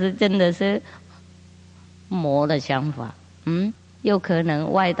这个是真的是魔的想法有可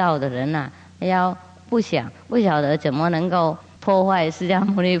能外道的人要不晓得怎么能够破坏释迦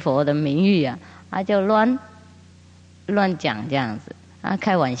牟尼佛的名誉他就乱讲这样子，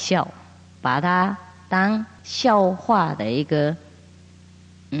开玩笑，把它当笑话的一个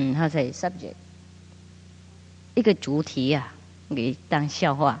他say subject， 一个主题啊，给当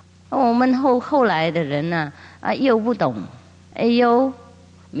笑话。我们后来的人呢，又不懂，又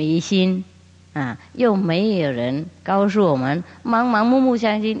迷信又没有人告诉我们，盲目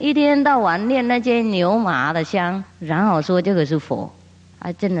相信，一天到晚念那些牛马的香，然后说这个是佛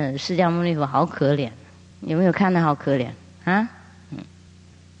真的释迦牟尼佛好可怜，有没有看他好可怜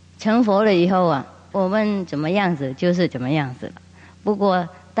成佛了以后我们怎么样子就是怎么样子了，不过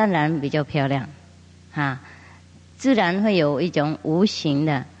当然比较漂亮自然会有一种无形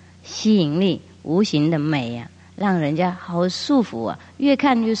的吸引力，无形的美让人家好舒服越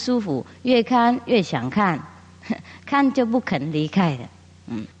看越舒服，越看越想看，看就不肯离开的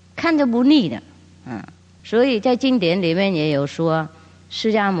看就不腻的所以在经典里面也有说，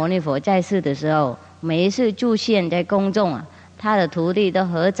释迦牟尼佛在世的时候，每一次出现在公众他的徒弟都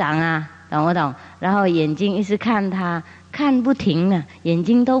合掌懂不懂？然后眼睛一直看他，看不停了，眼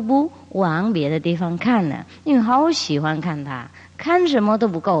睛都不往别的地方看了，因为好喜欢看他，看什么都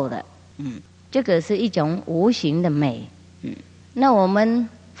不够的这个是一种无形的美那我们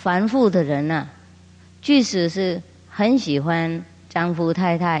凡夫的人即使是很喜欢丈夫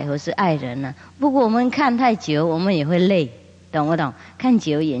太太或是爱人不过我们看太久我们也会累，懂不懂？看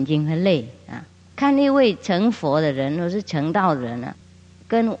久眼睛会累看一位成佛的人或是成道的人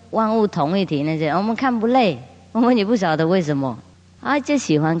跟万物同一体那些，我们看不累，我们也不晓得为什么就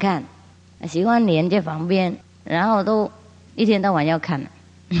喜欢看，喜欢黏在旁边，然后都一天到晚要看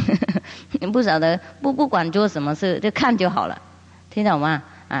不晓得不管做什么事就看就好了，听懂吗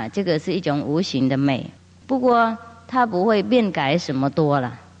这个是一种无形的美，不过它不会变改什么多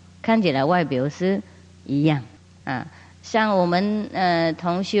了，看起来外表是一样像我们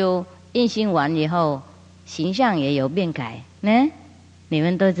同修印心完以后，形象也有变改呢，你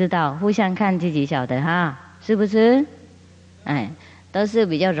们都知道，互相看自己晓得是不是？都是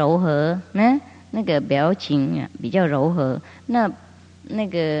比较柔和呢，那个表情比较柔和，那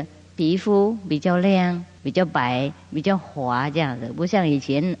个皮肤比较亮，比较白，比较滑这样子，不像以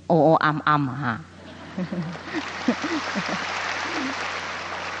前暗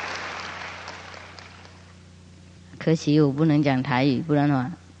可惜我不能讲台语，不然的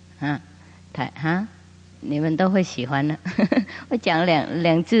话你们都会喜欢的我讲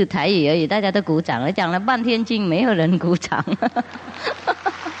两字台语而已，大家都鼓掌了，讲了半天经没有人鼓掌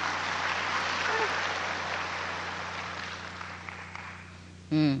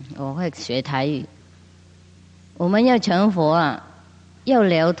我会学台语。我们要成佛要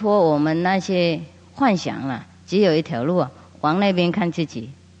了脱我们那些幻想只有一条路往那边看自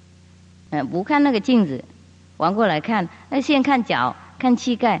己不看那个镜子，往过来看，先看脚，看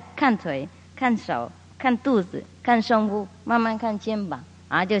膝盖，看腿，看手，看肚子，看胸部，慢慢看肩膀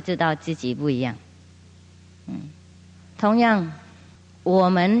就知道自己不一样同样我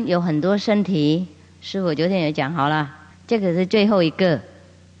们有很多身体，师父昨天也讲好了，这个是最后一个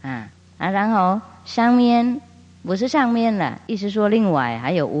然后上面不是上面了，意思说另外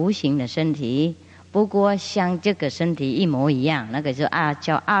还有无形的身体，不过像这个身体一模一样，那个就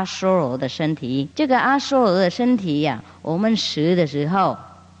叫阿修罗的身体。这个阿修罗的身体我们死的时候，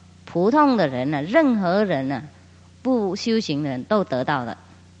普通的人任何人不修行的人都得到的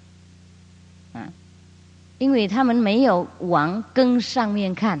因为他们没有往更上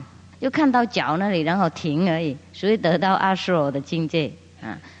面看，就看到脚那里然后停而已，所以得到阿修罗的境界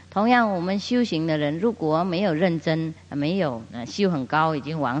同样我们修行的人如果没有认真，没有修很高，已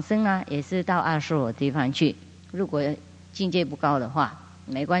经往生也是到阿修罗地方去。如果境界不高的话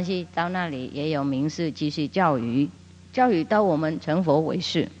没关系，到那里也有名师继续教育到我们成佛为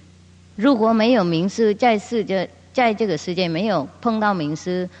师。如果没有名师，在这个世界没有碰到名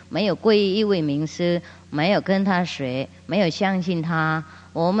师，没有皈依一位名师，没有跟他学，没有相信他，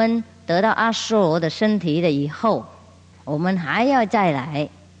我们得到阿修罗的身体了以后，我们还要再来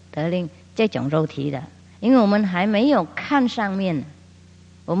得令这种肉体的，因为我们还没有看上面，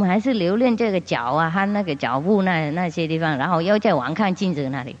我们还是留恋这个脚和那个脚部那些地方，然后又再往看镜子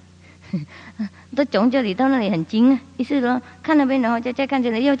那里都从这里到那里很近意思说看那边，然后再看这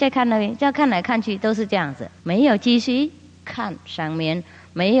里，又再看那边，再看来看去都是这样子，没有继续看上面，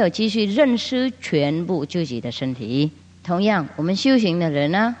没有继续认识全部自己的身体。同样我们修行的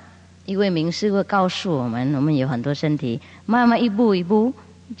人一位名师会告诉我们，我们有很多身体，慢慢一步一步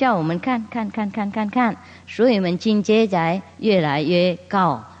叫我们看，所以我们境界在越来越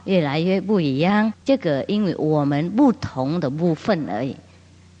高，越来越不一样。这个因为我们不同的部分而已，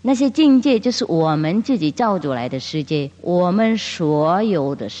那些境界就是我们自己造出来的世界，我们所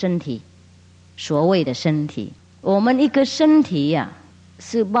有的身体所谓的身体。我们一个身体呀，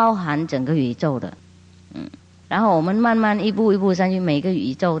是包含整个宇宙的，然后我们慢慢一步一步上去，每个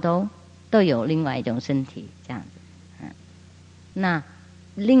宇宙都有另外一种身体这样子，那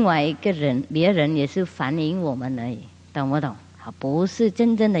另外一个人，别人也是反映我们而已，懂不懂？好，不是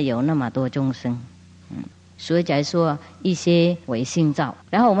真正的有那么多众生，所以才说一些唯心造，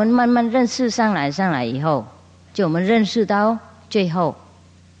然后我们慢慢认识上来以后，就我们认识到最后，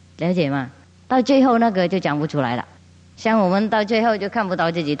了解吗？到最后那个就讲不出来了，像我们到最后就看不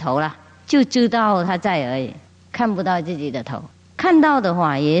到自己头了，就知道他在而已，看不到自己的头，看到的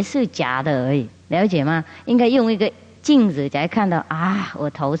话也是假的而已，了解吗？应该用一个镜子才看到啊，我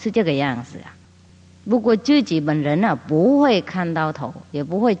头是这个样子啊。不过自己本人啊不会看到头，也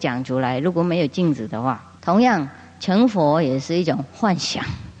不会讲出来，如果没有镜子的话。同样成佛也是一种幻想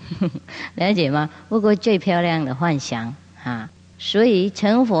了解吗？不过最漂亮的幻想啊，所以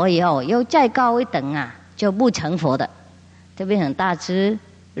成佛以后又再高一等啊，就不成佛的，就变成大智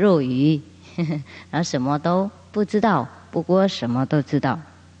若愚然后什么都不知道，不过什么都知道，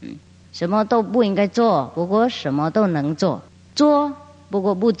什么都不应该做，不过什么都能做，做不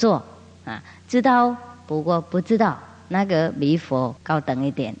过不做啊，知道不过不知道，那个比佛高等一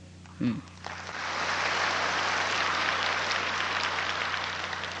点。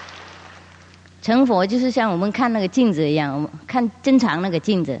成佛就是像我们看那个镜子一样，我们看正常那个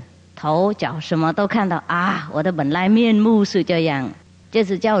镜子，头脚什么都看到啊，我的本来面目是这样，这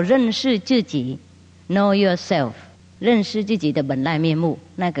是叫认识自己 ，know yourself， 认识自己的本来面目，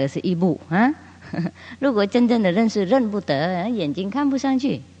那个是一步啊。如果真正的认识认不得，眼睛看不上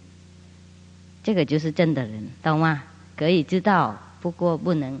去，这个就是真的人，懂吗？可以知道，不过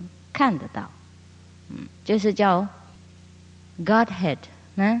不能看得到，就是叫 Godhead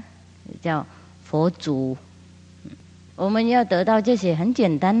叫佛祖。我们要得到这些很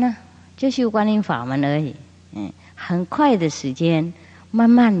简单呢，就修观音法门而已。很快的时间，慢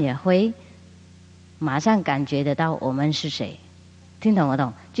慢也会马上感觉得到我们是谁，听懂不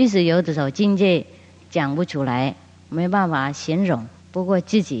懂？即使有的时候境界讲不出来，没办法形容，不过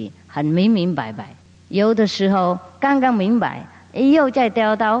自己很明白。有的时候刚刚明白，又再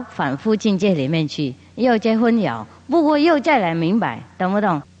掉到反复境界里面去，又再混淆，不过又再来明白，懂不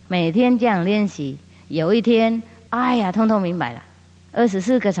懂？每天这样练习，有一天，哎呀，通通明白了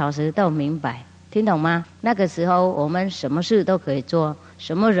，24个小时都明白，听懂吗？那个时候我们什么事都可以做，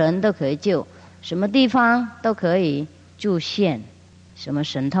什么人都可以救，什么地方都可以助现，什么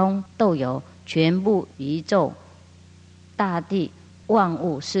神通都有，全部宇宙、大地、万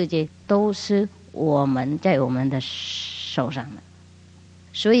物、世界都是我们在我们的手上的。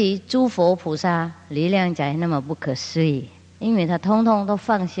所以诸佛菩萨力量才那么不可思议，因为他通通都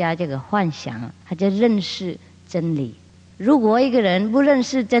放下这个幻想，他就认识真理。如果一个人不认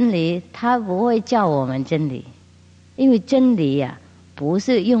识真理，他不会教我们真理，因为真理呀，不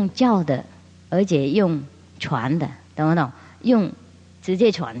是用教的，而且用传的，懂不懂？用直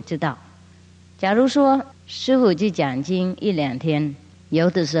接传知道。假如说师父去讲经1-2天，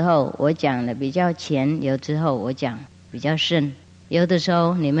有的时候我讲的比较浅，有之后我讲比较深，有的时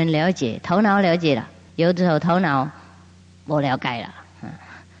候你们了解，头脑了解了，有的时候头脑不了解了，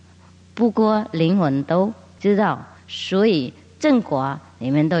不过灵魂都知道，所以正果你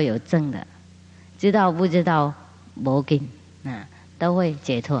们都有正的，知道不知道没紧，都会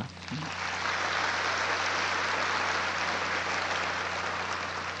解脱。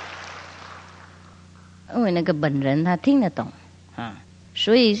因为那个本人他听得懂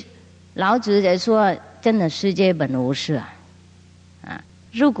所以老子在说，真的世界本无事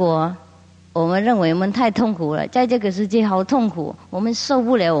如果我们认为我们太痛苦了，在这个世界好痛苦，我们受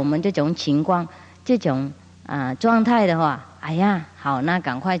不了我们这种情况，这种状态的话，哎呀，好，那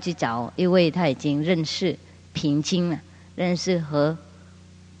赶快去找一位他已经认识平静了，认识和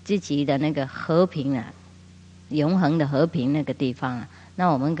自己的那个和平了，永恒的和平那个地方那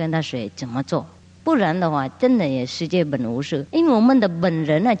我们跟他学怎么做。不然的话，真的也世界本无事，因为我们的本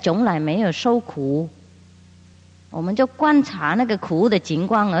人从来没有受苦，我们就观察那个苦的情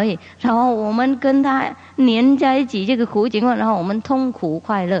况而已，然后我们跟他黏在一起，这个苦情况，然后我们痛苦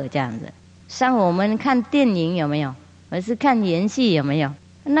快乐这样子。像我们看电影有没有，或是看演戏有没有，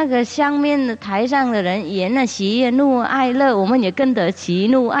那个上面的台上的人演喜悦怒哀乐，我们也跟着喜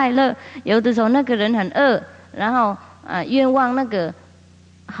怒哀乐。有的时候那个人很恶，然后冤枉那个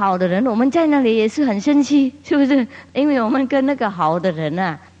好的人，我们在那里也是很生气，是不是？因为我们跟那个好的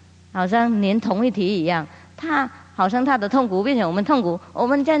人好像连同一体一样，他好像他的痛苦变成我们痛苦，我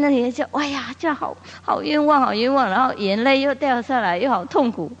们在那里就哎呀，这好冤枉，好冤枉，然后眼泪又掉下来，又好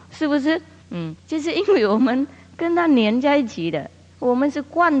痛苦，是不是？就是因为我们跟他黏在一起的，我们是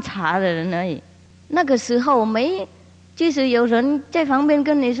观察的人而已，那个时候即使有人在旁边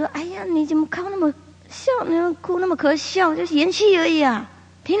跟你说：“哎呀，你怎么哭那么笑？你哭那么可笑，就是演戏而已啊！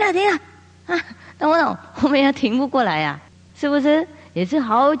停了，停了啊！”懂不懂？我们也停不过来啊，是不是？也是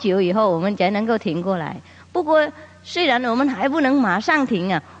好久以后我们才能够停过来。不过虽然我们还不能马上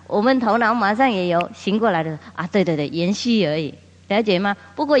停啊，我们头脑马上也有醒过来的啊！对对对，演戏而已，了解吗？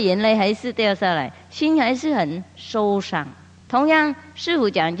不过眼泪还是掉下来，心还是很受伤。同样，师父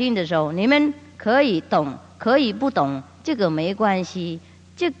讲经的时候，你们可以懂，可以不懂，这个没关系。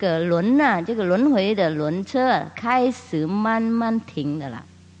这个这个轮回的轮车开始慢慢停的啦。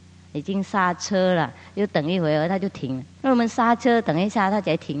已经刹车了，就等一会儿它就停了。那我们刹车等一下它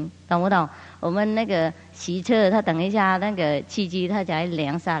才停，懂不懂？我们那个洗车，它等一下那个汽机它才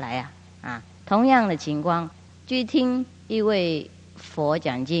凉下来啊！同样的情况，去听一位佛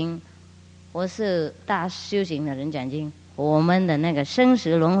讲经，或是大修行的人讲经，我们的那个生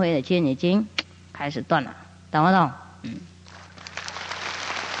死轮回的牵已经开始断了，懂不懂？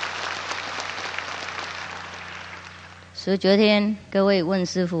所以昨天各位问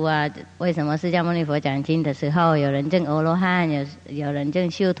师父啊，为什么释迦牟尼佛讲经的时候，有人证阿罗汉，有人证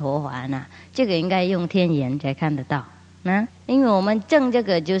修陀洹啊？这个应该用天眼才看得到。因为我们证这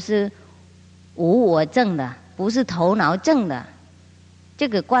个就是无我证的，不是头脑证的。这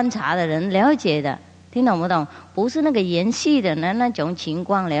个观察的人了解的，听懂不懂？不是那个演戏的那种情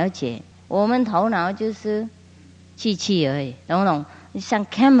况了解。我们头脑就是机器而已，懂不懂？像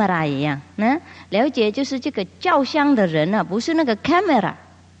camera 一样，了解就是这个照相的人啊，不是那个 camera。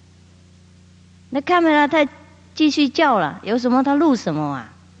那 camera 它继续照了，有什么它录什么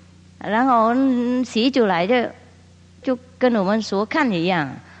啊？然后洗出来就跟我们所看一样，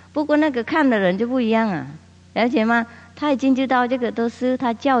不过那个看的人就不一样啊，了解吗？他已经知道这个都是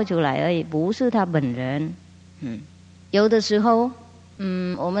他照出来而已，不是他本人。有的时候，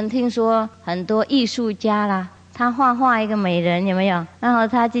我们听说很多艺术家啦。他画一个美人有没有？然后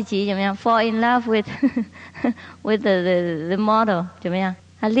他自己有没有 fall in love with with the model 怎么样？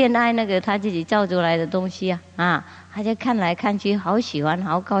他恋爱那个他自己造出来的东西啊，他就看来看去好喜欢，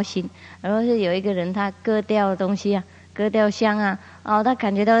好高兴。然后是有一个人他割掉东西啊，割掉香啊，他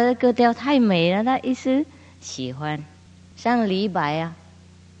感觉到割掉太美了，他一时喜欢。像李白啊，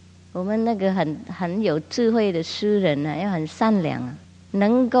我们那个很有智慧的诗人啊，又很善良啊，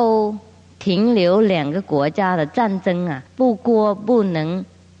能够停留两个国家的战争啊，不过不能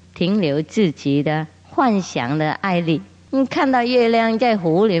停留自己的幻想的爱丽。看到月亮在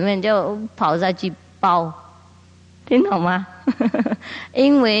湖里面就跑下去抱，听懂吗？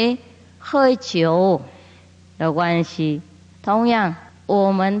因为喝酒的关系。同样，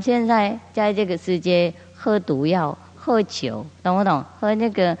我们现在在这个世界喝毒药、喝酒，懂不懂？喝那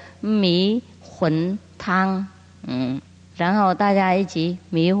个迷魂汤，然后大家一起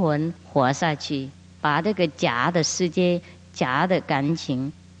迷魂活下去，把这个假的世界、假的感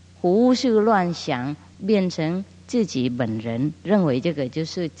情、胡思乱想变成自己本人，认为这个就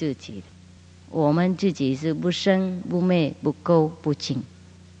是自己的。我们自己是不生不灭不垢不净，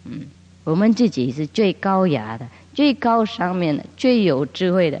我们自己是最高雅的、最高上面的、最有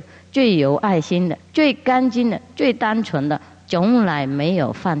智慧的、最有爱心的、最干净的、最单纯的，从来没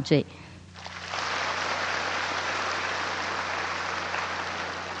有犯罪。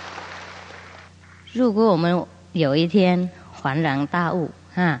如果我们有一天恍然大悟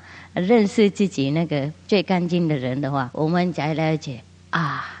认识自己那个最干净的人的话，我们才了解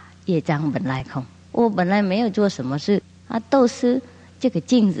业障本来空，我本来没有做什么事都是这个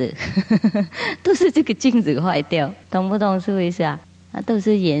镜子都是这个镜子坏掉，懂不懂是不是都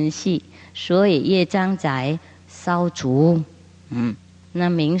是演戏，所以业障才烧除。那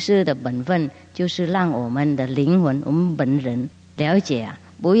明师的本分就是让我们的灵魂，我们本人了解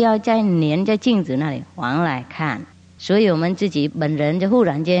不要再黏在镜子那里往来看，所以我们自己本人就忽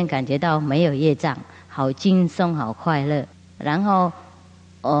然间感觉到没有业障，好轻松好快乐，然后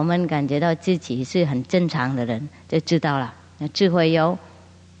我们感觉到自己是很正常的人，就知道了，那智慧又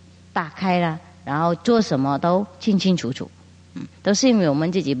打开了，然后做什么都清清楚楚，都是因为我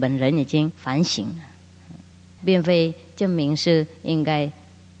们自己本人已经反省了，并非这明师应该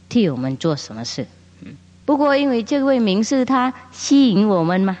替我们做什么事。不过因为这位明师他吸引我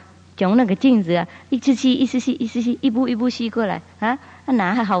们嘛，从那个镜子一直吸一直吸一直吸，一步一步吸过来他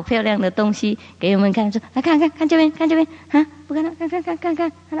拿好漂亮的东西给我们看，说来看这边看这边不看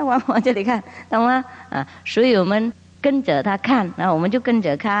看他往这里看，懂吗？所以我们跟着他看，然后我们就跟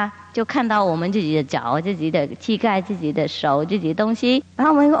着他，就看到我们自己的脚、自己的膝盖、自己的手、自己的东西，然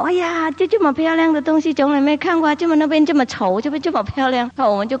后我们说哎呀，这么漂亮的东西从来没看过，这么那边这么丑，这边这么漂亮，那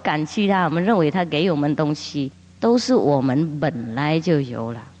我们就感激他，我们认为他给我们东西都是我们本来就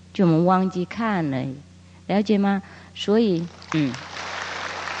有了，就我们忘记看了，了解吗？所以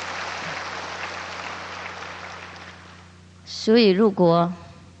所以如果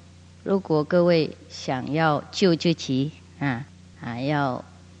各位想要救自己要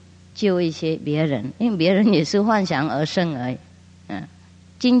救一些别人，因为别人也是幻想而生而已，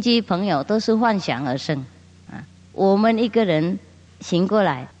亲戚朋友都是幻想而生我们一个人醒过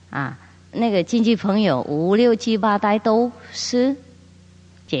来那个亲戚朋友5、6、7、8代都是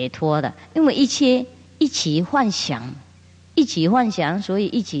解脱的，因为一切一起幻想，所以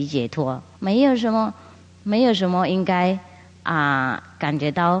一起解脱，没有什么应该感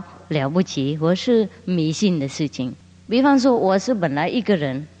觉到了不起或是迷信的事情。比方说我是本来一个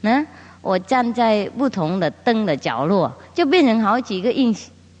人我站在不同的灯的角落，就变成好几个阴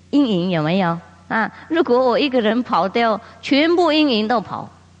影，有没有如果我一个人跑掉，全部阴影都跑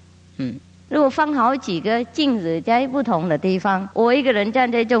如果放好几个镜子在不同的地方，我一个人站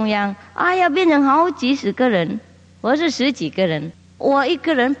在中央，要变成好几十个人或是10几个人，我一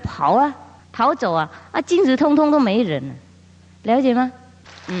个人逃走镜子通通都没人了，了解吗？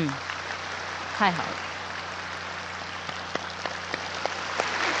太好了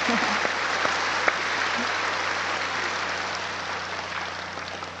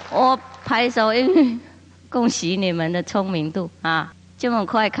我拍手，因为恭喜你们的聪明度这么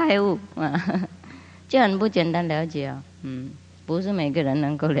快开悟就很不简单了解不是每个人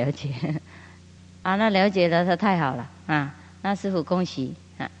能够了解那了解了他太好了那师父恭喜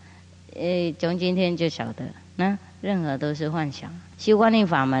从今天就晓得任何都是幻想，修观念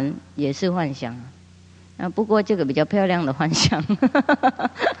法门也是幻想不过这个比较漂亮的幻想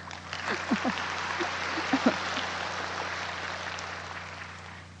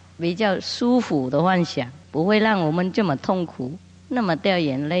比较舒服的幻想，不会让我们这么痛苦，那么掉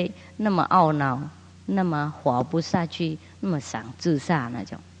眼泪，那么懊恼，那么活不下去，那么想自杀那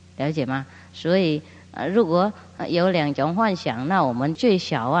种，了解吗？所以如果有2种幻想，那我们最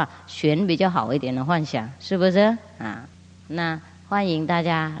少选比较好一点的幻想，是不是那欢迎大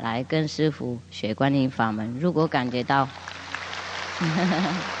家来跟师父学观音法门。如果感觉到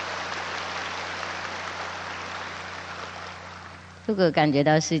如果感觉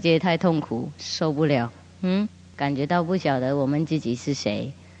到世界太痛苦受不了感觉到不晓得我们自己是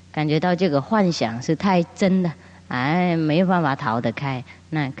谁，感觉到这个幻想是太真的没有办法逃得开，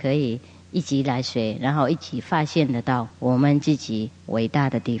那可以一起来学，然后一起发现得到我们自己伟大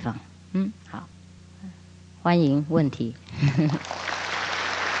的地方好，欢迎问题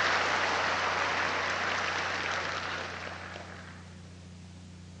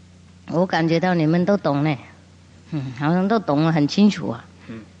我感觉到你们都懂呢好像都懂得很清楚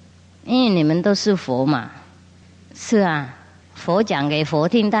因为你们都是佛嘛。是佛讲给佛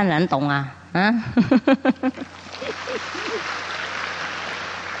听，当然懂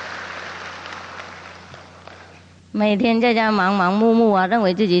每天在家忙忙碌碌认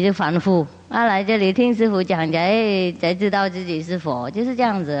为自己是凡夫来这里听师父讲才知道自己是佛，就是这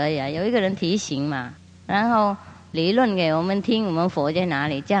样子而已有一个人提醒嘛，然后理论给我们听，我们佛在哪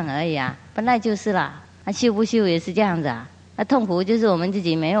里，这样而已本来就是啦修不修也是这样子痛苦就是我们自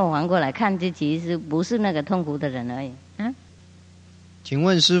己没有还过来看自己是不是那个痛苦的人而已请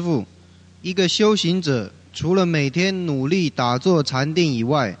问师父，一个修行者除了每天努力打坐禅定以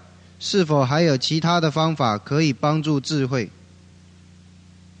外，是否还有其他的方法可以帮助智慧？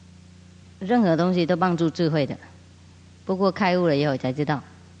任何东西都帮助智慧的，不过开悟了以后才知道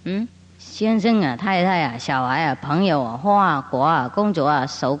先生太太小孩朋友花果工作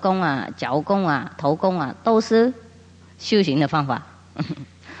手工脚工头工都是修行的方法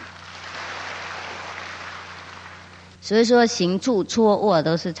所以说行处错卧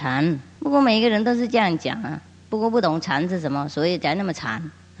都是禅，不过每一个人都是这样讲不过不懂禅是什么，所以才那么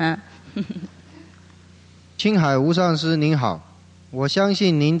禅青海无上师您好，我相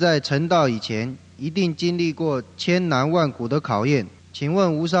信您在成道以前一定经历过千难万苦的考验，请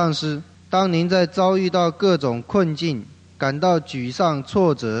问无上师，当您在遭遇到各种困境，感到沮丧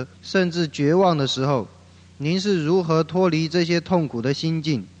挫折甚至绝望的时候，您是如何脱离这些痛苦的心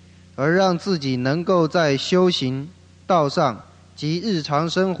境，而让自己能够在修行道上及日常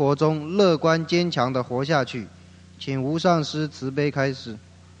生活中乐观坚强地活下去？请无上师慈悲开示。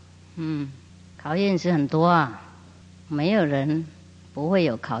考验是很多没有人不会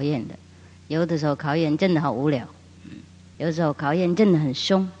有考验的，有的时候考验真的好无聊有的时候考验真的很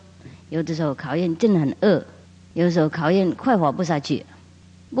凶，有的时候考验真的很饿，有的时候考验快活不下去，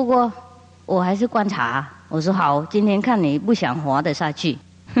不过我还是观察，我说好，今天看你不想活得下去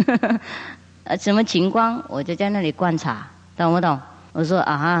什么情况我就在那里观察，懂不懂？我说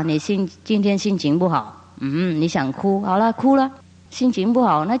你今天心情不好你想哭，好了哭了，心情不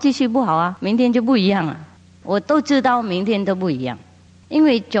好，那继续不好啊，明天就不一样了。我都知道明天都不一样，因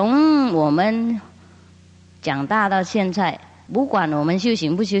为从我们长大到现在，不管我们修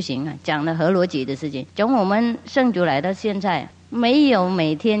行不修行啊，讲的合逻辑的事情，从我们生出来到现在，没有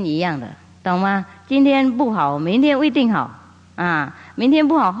每天一样的，懂吗？今天不好，明天不一定好啊，明天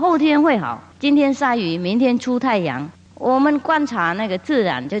不好，后天会好。今天下雨，明天出太阳。我们观察那个自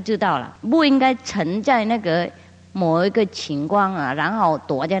然就知道了，不应该沉在那个某一个情况啊，然后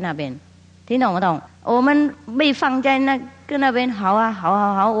躲在那边，听懂不懂？我们被放在那个那边，好啊，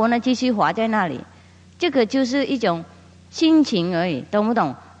好，我呢继续活在那里，这个就是一种心情而已，懂不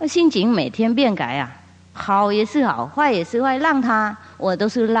懂？心情每天变改啊，好也是好，坏也是坏，让他，我都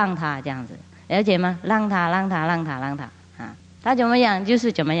是让他这样子，了解吗？让他啊，他怎么样就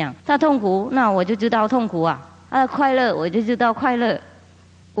是怎么样，他痛苦，那我就知道痛苦啊。他快乐，我就知道快乐，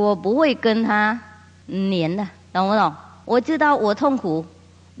我不会跟他黏的，懂不懂？我知道我痛苦，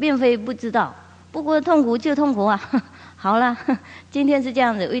并非不知道，不过痛苦就痛苦啊。好了，今天是这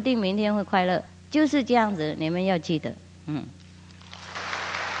样子，不一定明天会快乐，就是这样子，你们要记得。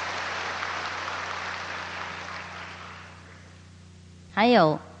还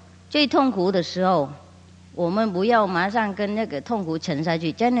有最痛苦的时候，我们不要马上跟那个痛苦沉下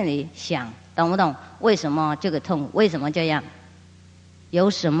去，在那里想，懂不懂？为什么这个痛？为什么这样？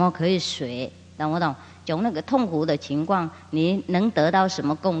有什么可以学？懂不懂？从那个痛苦的情况，你能得到什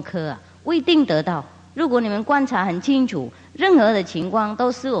么功课啊？不一定得到。如果你们观察很清楚，任何的情况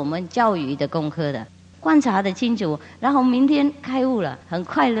都是我们教育的功课的。观察的清楚，然后明天开悟了，很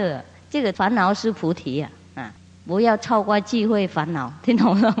快乐。这个烦恼是菩提啊！不要超过忌讳烦恼，听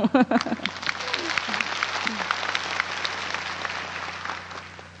懂不懂？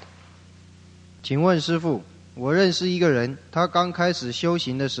请问师父，我认识一个人，他刚开始修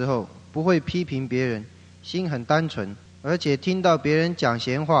行的时候不会批评别人，心很单纯，而且听到别人讲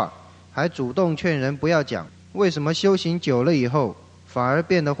闲话还主动劝人不要讲。为什么修行久了以后反而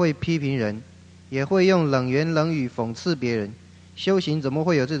变得会批评人，也会用冷言冷语讽刺别人？修行怎么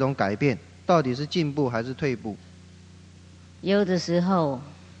会有这种改变？到底是进步还是退步？有的时候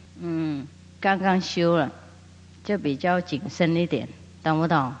刚刚修了就比较谨慎一点，懂不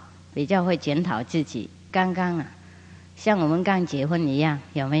懂？比较会检讨自己。刚刚像我们刚结婚一样，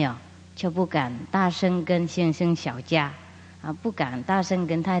有没有？就不敢大声跟先生吵架啊，不敢大声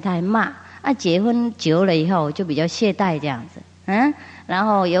跟太太骂啊。结婚久了以后就比较懈怠这样子，然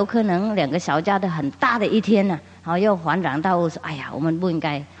后有可能两个吵架的很大的一天呢，然后又恍然大悟说：哎呀，我们不应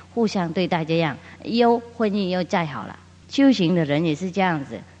该互相对待这样，婚姻又再好了。修行的人也是这样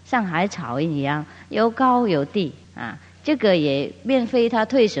子，像海草一样，有高有低啊。这个也并非他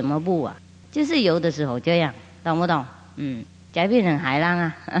退什么步啊，就是有的时候这样，懂不懂？改变成海浪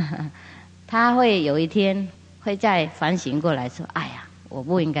啊，他会有一天会再反省过来说：哎呀，我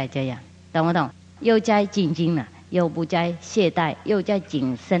不应该这样，懂不懂？又在精进了，又不再懈怠，又在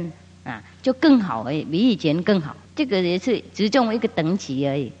谨慎啊，就更好而已，比以前更好。这个也是只中一个等级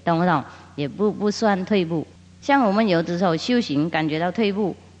而已，懂不懂？也不算退步。像我们有的时候修行感觉到退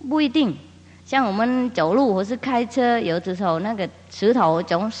步，不一定。像我们走路或是开车，有的时候那个石头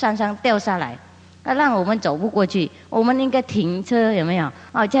从山上掉下来，让我们走不过去，我们应该停车，有没有？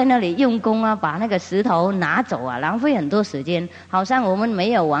在那里用功啊，把那个石头拿走啊，浪费很多时间，好像我们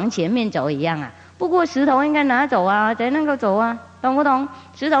没有往前面走一样啊。不过石头应该拿走啊，才能够走啊，懂不懂？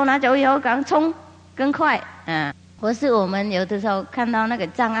石头拿走以后，赶冲更快或是我们有的时候看到那个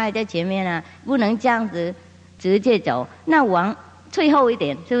障碍在前面啊，不能这样子直接走，那往退后一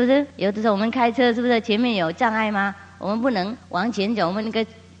点，是不是？有的时候我们开车，是不是前面有障碍吗？我们不能往前走，我们那个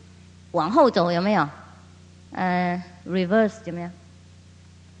往后走，有没有？reverse 怎么样？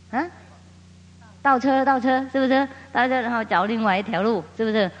倒车，是不是？倒车，然后找另外一条路，是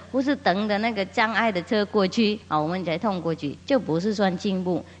不是？不是等着那个障碍的车过去，我们才通过去，就不是算进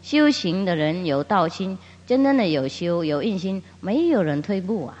步。修行的人有道心，真正的有修有印心，没有人退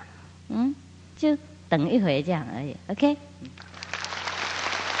步啊。就等一回这样而已。OK。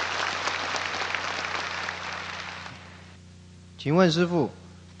请问师父，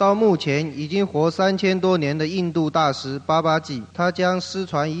到目前已经活3000多年的印度大师巴巴吉，他将失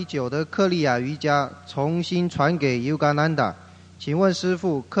传已久的克利亚瑜伽重新传给尤嘎南达。请问师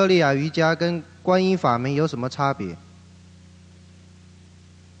父，克利亚瑜伽跟观音法门有什么差别？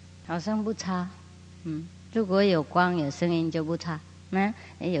好像不差，如果有光有声音就不差，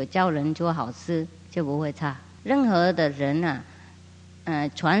有教人做好事就不会差。任何的人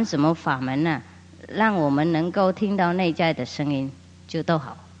传什么法门让我们能够听到内在的声音就都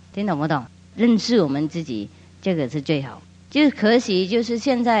好，听懂不懂？认识我们自己，这个是最好。就可惜就是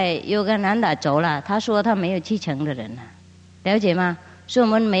现在尤嘎南达走了，他说他没有继承的人了解吗？所以我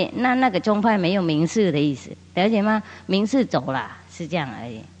们那个宗派没有名士的意思，了解吗？名士走了，是这样而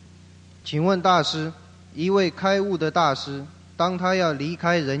已。请问大师，一位开悟的大师，当他要离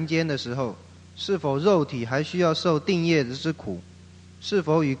开人间的时候，是否肉体还需要受定业之苦？是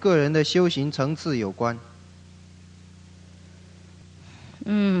否与个人的修行层次有关？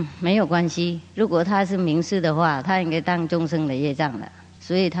没有关系。如果他是名士的话，他应该当众生的业障的，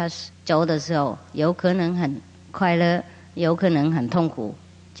所以他走的时候有可能很快乐，有可能很痛苦，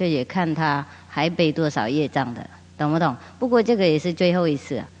这也看他还背多少业障的，懂不懂？不过这个也是最后一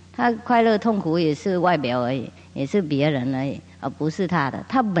次啊，他快乐痛苦也是外表而已，也是别人而已，而不是他的。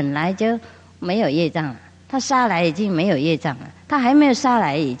他本来就没有业障了，他杀来已经没有业障了，他还没有杀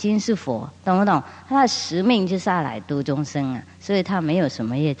来已经是佛，懂不懂？他的使命就杀来度众生啊，所以他没有什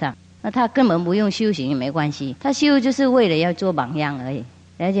么业障，那他根本不用修行也没关系，他修就是为了要做榜样而已，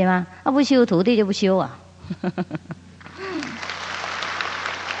了解吗？他不修徒弟就不修啊。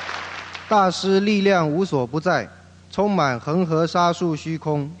大师力量无所不在，充满恒河沙数虚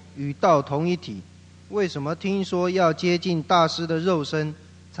空，与道同一体。为什么听说要接近大师的肉身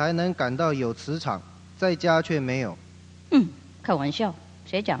才能感到有磁场，在家却没有？开玩笑，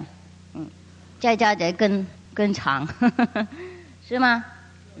谁讲？在家才更长，是吗？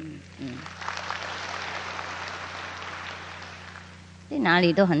在哪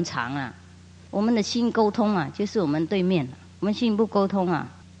里都很长啊。我们的心沟通啊，就是我们对面了。我们心不沟通啊，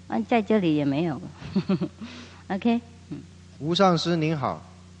在这里也没有。OK。无上师您好，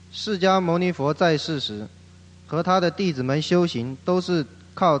释迦牟尼佛在世时，和他的弟子们修行都是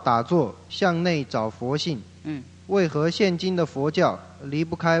靠打坐向内找佛性。为何现今的佛教离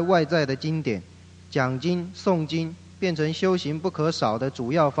不开外在的经典，讲经诵经变成修行不可少的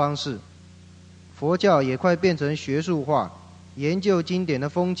主要方式？佛教也快变成学术化，研究经典的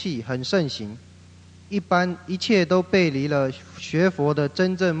风气很盛行，一切都背离了学佛的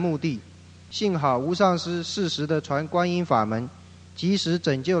真正目的。幸好无上师适时地传观音法门，及时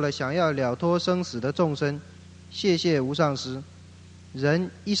拯救了想要了脱生死的众生。谢谢无上师。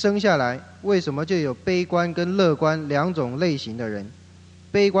人一生下来，为什么就有悲观跟乐观两种类型的人？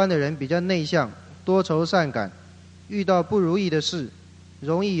悲观的人比较内向，多愁善感，遇到不如意的事，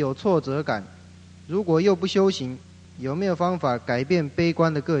容易有挫折感。如果又不修行，有没有方法改变悲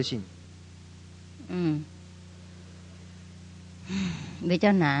观的个性？比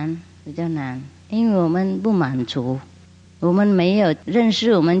较难，因为我们不满足，我们没有认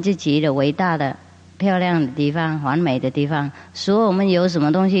识我们自己的伟大的漂亮的地方，完美的地方，所以我们有什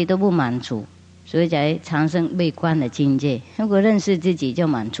么东西都不满足，所以才产生悲观的境界。如果认识自己就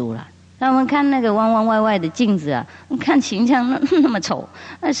满足了。那我们看那个弯弯歪歪的镜子啊，看形象那么丑，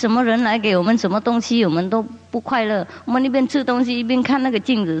那什么人来给我们什么东西，我们都不快乐。我们一边吃东西一边看那个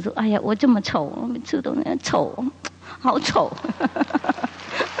镜子，说：“哎呀，我这么丑，我们吃东西丑，好丑。”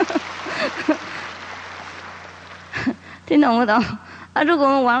听懂不懂？如果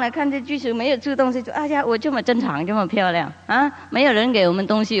我们往来看这句子，没有吃东西，就哎呀，我这么正常，这么漂亮啊！没有人给我们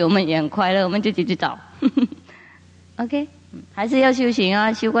东西，我们也很快乐，我们自己去找。OK， 还是要修行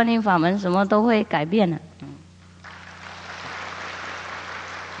啊，修观音法门，什么都会改变的。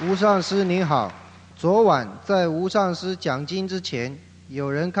无上师您好，昨晚在无上师讲经之前，有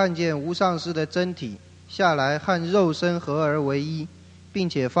人看见无上师的真体下来和肉身合而为一，并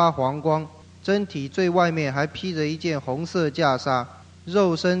且发黄光，真体最外面还披着一件红色袈裟，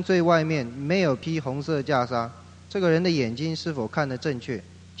肉身最外面没有披红色袈裟。这个人的眼睛是否看得正确？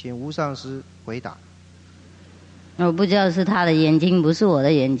请无上师回答。我不知道是他的眼睛，不是我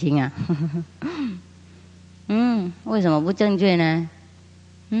的眼睛啊。为什么不正确呢？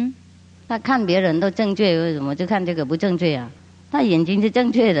他看别人都正确，为什么就看这个不正确啊？他眼睛是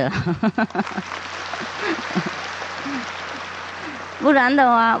正确的。不然的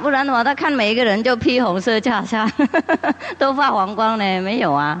话，他看每一个人就披红色袈裟，都发黄光呢？没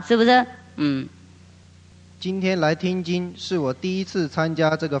有啊，是不是？今天来听经是我第一次参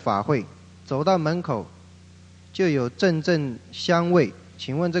加这个法会，走到门口就有阵阵香味，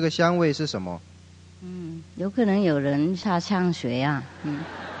请问这个香味是什么？有可能有人下香水啊。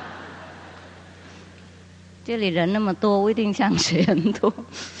这里人那么多，一定香水很多。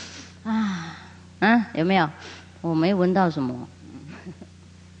有没有？我没闻到什么。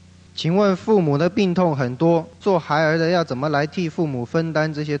请问父母的病痛很多，做孩儿的要怎么来替父母分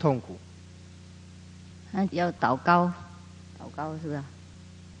担这些痛苦？要祷告是吧？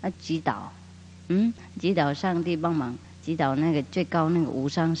祈祷，祈祷上帝帮忙，祈祷那个最高那个无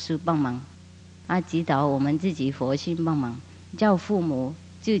上师帮忙，祈祷我们自己佛心帮忙，叫父母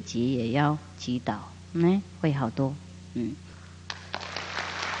自己也要祈祷，会好多。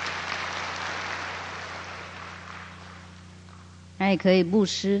还可以布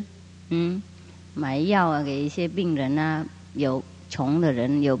施，买药啊给一些病人啊，有穷的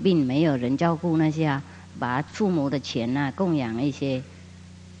人有病没有人照顾那些啊，把父母的钱啊供养一些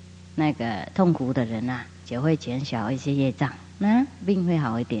那个痛苦的人啊，就会减少一些业障，病会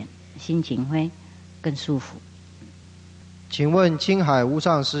好一点，心情会更舒服。请问青海无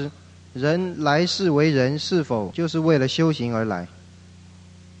上师，人来世为人，是否就是为了修行而来？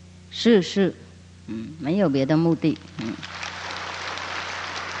是，没有别的目的，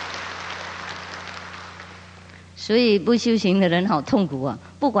所以不修行的人好痛苦啊！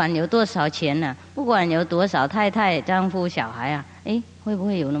不管有多少钱啊，不管有多少太太、丈夫、小孩啊，会不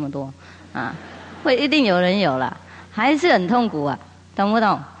会有那么多啊？会一定有人有了，还是很痛苦啊，懂不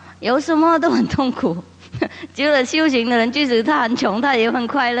懂？有什么都很痛苦，只有修行的人，即使他很穷，他也很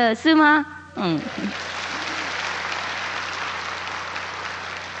快乐，是吗？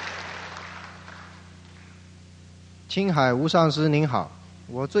青海无上师您好，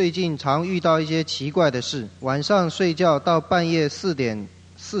我最近常遇到一些奇怪的事，晚上睡觉到半夜4点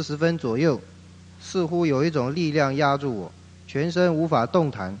40分左右，似乎有一种力量压住我，全身无法动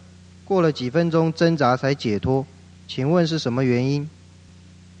弹，过了几分钟挣扎才解脱，请问是什么原因？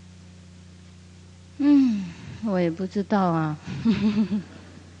我也不知道啊。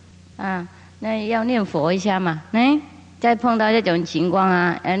那要念佛一下嘛，再碰到这种情况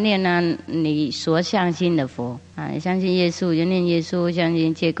啊，要念你所相信的佛啊，相信耶稣就念耶稣，相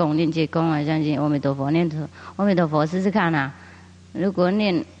信戒供念戒供啊，相信阿弥陀佛念阿弥陀佛，试试看啊。如果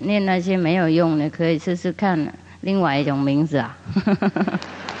念那些没有用的，可以试试看另外一种名字啊。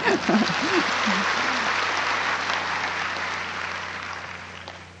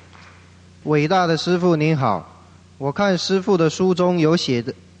伟大的师父您好，我看师父的书中有写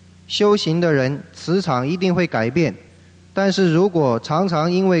的，修行的人磁场一定会改变，但是如果常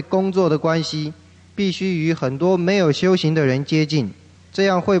常因为工作的关系，必须与很多没有修行的人接近，这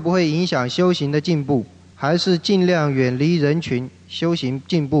样会不会影响修行的进步？还是尽量远离人群，修行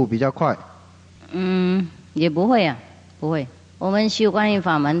进步比较快？也不会啊，不会。我们修观音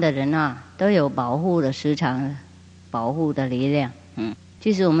法门的人啊，都有保护的时常，保护的力量。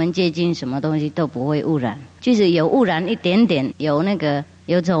即使我们接近什么东西都不会污染，即使有污染一点点，有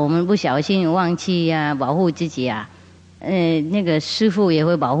时候我们不小心忘记啊，保护自己啊，那个师父也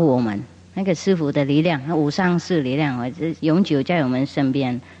会保护我们。那个师父的力量，无上士力量，永久在我们身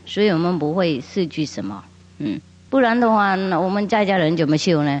边，所以我们不会失去什么。不然的话，我们在家人怎么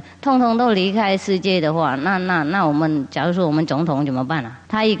修呢？通通都离开世界的话，那我们假如说我们总统怎么办啊？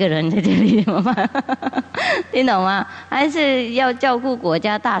他一个人在这里怎么办？听懂吗？还是要照顾国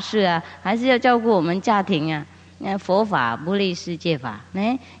家大事啊，还是要照顾我们家庭啊？佛法不离世界法。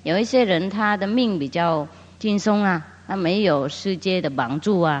有一些人他的命比较轻松啊，他没有世界的帮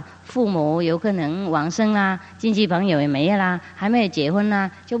助啊，父母有可能往生啊，亲戚朋友也没啦，还没有结婚啊，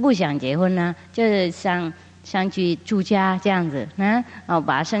就不想结婚啊，就是上去出家这样子，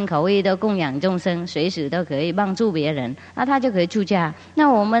把身口意都供养众生，随时都可以帮助别人，那他就可以出家。那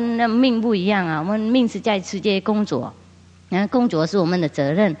我们的命不一样啊，我们命是在世界工作，工作是我们的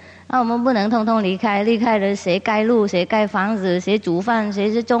责任，那我们不能通通离开了谁盖路，谁盖房子，谁煮饭，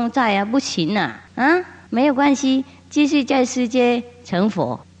谁是种菜啊，不行啊，没有关系，继续在世界成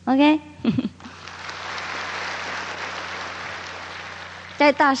佛 ，OK 。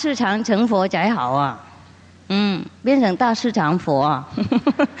在大市场成佛才好啊。变成大市场佛啊，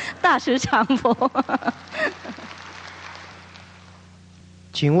大市场佛。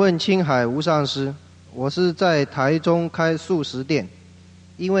请问青海无上师，我是在台中开素食店，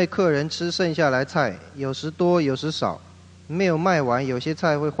因为客人吃剩下来菜，有时多有时少，没有卖完，有些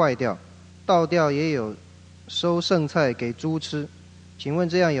菜会坏掉，倒掉也有收剩菜给猪吃，请问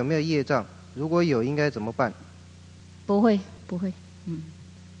这样有没有业障？如果有，应该怎么办？不会。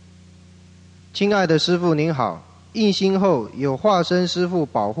亲爱的师父您好，印心后有化身师父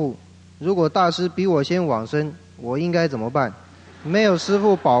保护，如果大师比我先往生，我应该怎么办？没有师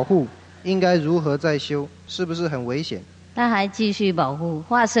父保护，应该如何再修？是不是很危险？他还继续保护，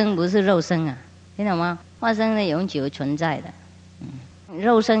化身不是肉身啊，听懂吗？化身是永久存在的，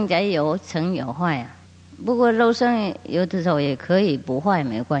肉身才有成有坏啊。不过肉身有的时候也可以不坏，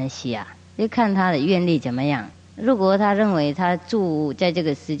没关系啊，就看他的愿力怎么样。如果他认为他住在这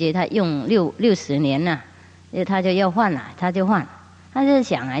个世界，他用60年了，他就要换了，他就换。他就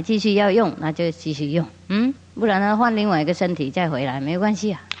想来继续要用，那就继续用。不然他换另外一个身体再回来，没关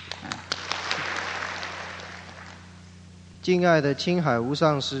系啊。敬爱的青海无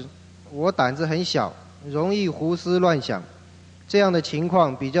上师，我胆子很小，容易胡思乱想，这样的情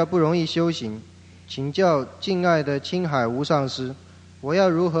况比较不容易修行。请教敬爱的青海无上师，我要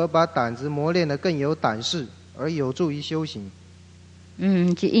如何把胆子磨练得更有胆识，而有助于修行？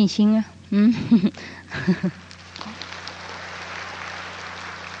就印心啊，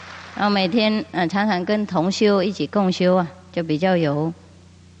然后每天常常跟同修一起共修啊，就比较有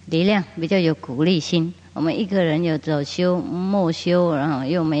力量，比较有鼓励心。我们一个人有走修、默修，然后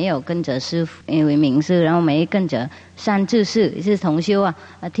又没有跟着师父，因为名师，然后没跟着善知识是同修啊，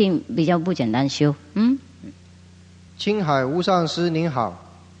听比较不简单修。青海无上师您好，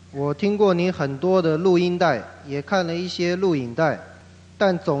我听过你很多的录音带，也看了一些录影带，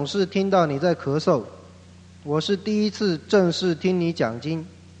但总是听到你在咳嗽。我是第一次正式听你讲经，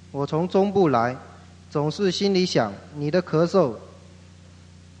我从中部来，总是心里想你的咳嗽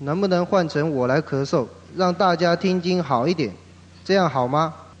能不能换成我来咳嗽，让大家听经好一点，这样好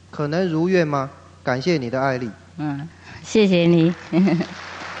吗？可能如愿吗？感谢你的爱力。谢谢你。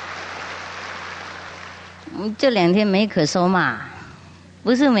这2天没咳嗽嘛，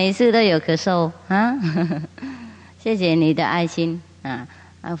不是每次都有咳嗽啊。谢谢你的爱心啊，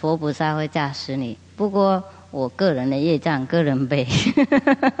佛菩萨会加持你。不过我个人的业障，个人背。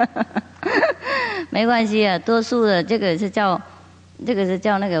没关系啊，多数的这个是叫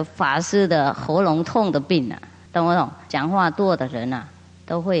那个法师的喉咙痛的病啊，懂不懂？讲话多的人啊，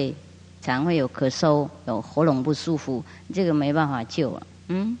都会常会有咳嗽，有喉咙不舒服，这个没办法救啊。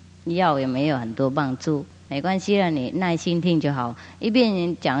药也没有很多帮助，没关系了，你耐心听就好。一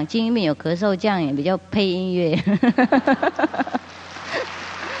边讲经一边有咳嗽，这样也比较配音乐，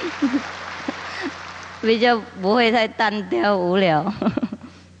比较不会太单调无聊。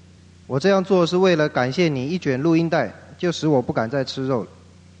我这样做是为了感谢你一卷录音带，就使我不敢再吃肉了。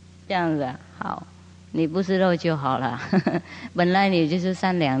这样子啊，好，你不吃肉就好了。本来你就是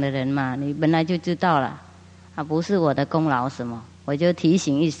善良的人嘛，你本来就知道了，不是我的功劳什么，我就提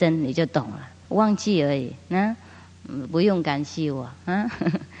醒一声你就懂了，忘记而已，不用感谢我啊，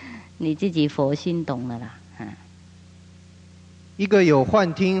你自己佛心懂了啦。一个有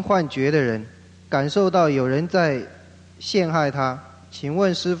幻听幻觉的人，感受到有人在陷害他，请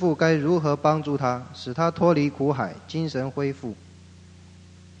问师父该如何帮助他，使他脱离苦海，精神恢复？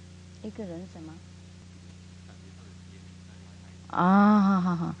一个人什么？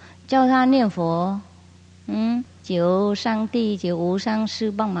好，叫他念佛，求上帝，求无上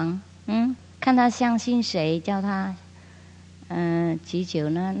师帮忙，看他相信谁，叫他祈求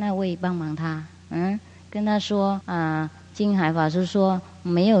那位帮忙他，跟他说金海法师说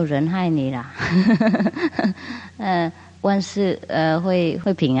没有人害你啦，万事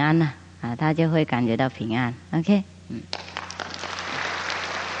会平安呐，他就会感觉到平安。OK，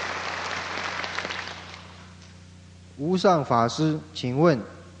无上法师，请问，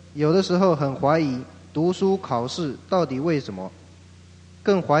有的时候很怀疑读书考试到底为什么，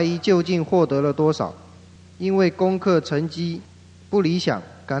更怀疑究竟获得了多少，因为功课成绩不理想，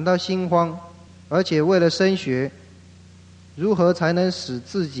感到心慌，而且为了升学，如何才能使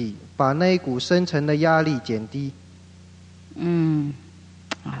自己把那一股深沉的压力减低？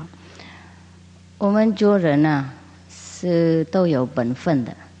好，我们做人是都有本分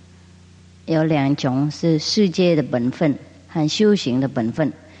的，有2种，是世界的本分和修行的本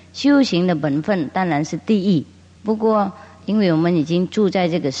分。修行的本分当然是第一，不过因为我们已经住在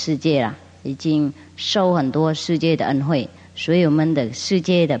这个世界了，已经受很多世界的恩惠，所以我们的世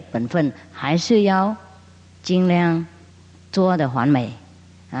界的本分还是要尽量做的完美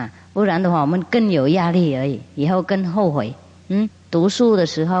不然的话我们更有压力而已，以后更后悔。读书的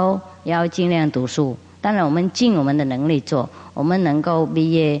时候要尽量读书，当然我们尽我们的能力做，我们能够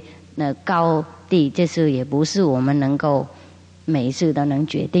毕业高低，这是也不是我们能够每一次都能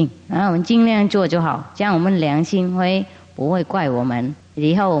决定，然后我们尽量做就好，这样我们良心不会怪我们，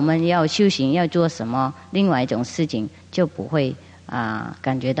以后我们要修行要做什么另外一种事情就不会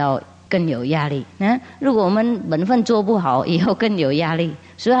感觉到更有压力。如果我们本分做不好，以后更有压力，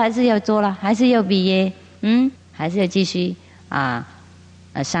所以还是要做了，还是要毕业，还是要继续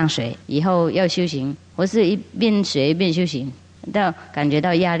上学，以后要修行，或是一边学一边修行，到感觉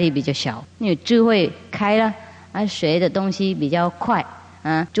到压力比较小，因为智慧开了学的东西比较快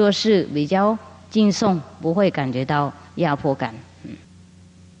做事比较轻松，不会感觉到压迫感。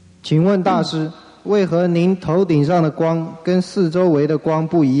请问大师，为何您头顶上的光跟四周围的光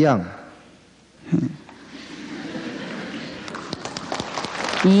不一样？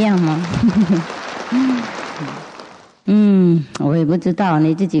一样吗？我也不知道，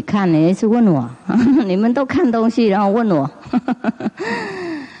你自己看，你是问我，你们都看东西然后问我。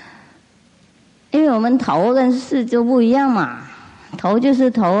因为我们头跟四周不一样嘛，头就是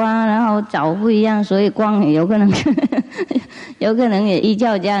头然后脚不一样，所以光有可能也依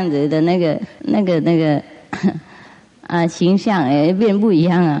照这样子的那个形象也变不一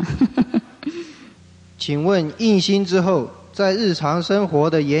样。请问印心之后在日常生活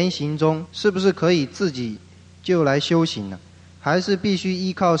的言行中，是不是可以自己就来修行呢？还是必须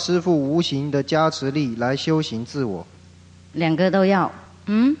依靠师父无形的加持力来修行自我？两个都要。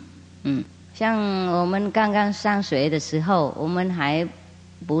像我们刚刚上学的时候，我们还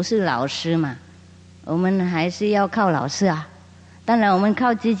不是老师嘛，我们还是要靠老师啊。当然我们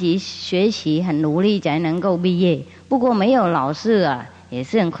靠自己学习很努力才能够毕业，不过没有老师啊也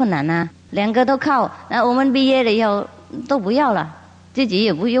是很困难啊。两个都靠，那我们毕业了以后都不要了，自己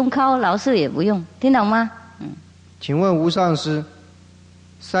也不用靠，老师也不用，听懂吗？请问无上师，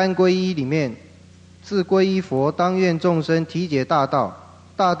三皈依里面，自皈依佛，当愿众生体解大道，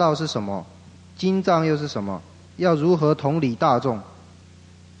大道是什么？经藏又是什么？要如何同理大众？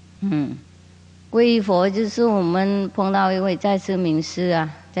皈依佛就是我们碰到一位在师名师啊，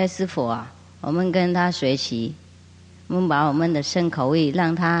在师佛啊，我们跟他学习，我们把我们的身口意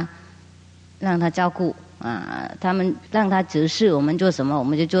让他照顾啊，他们让他指示我们做什么，我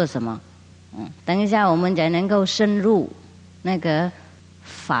们就做什么。等一下我们才能够深入那个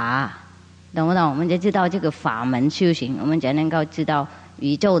法，懂不懂？我们就知道这个法门修行，我们才能够知道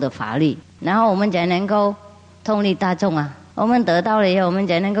宇宙的法律，然后我们才能够同理大众啊。我们得到了以后，我们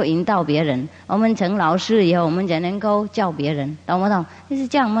才能够引导别人。我们成老师以后，我们才能够教别人，懂不懂？就是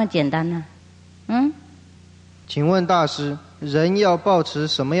这样那么简单呢。请问大师，人要抱持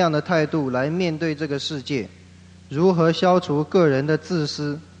什么样的态度来面对这个世界？如何消除个人的自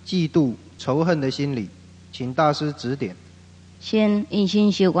私、嫉妒、仇恨的心理？请大师指点。先一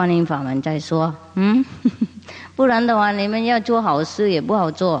心修观音法门再说。不然的话，你们要做好事也不好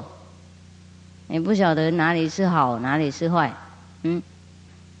做。你不晓得哪里是好，哪里是坏。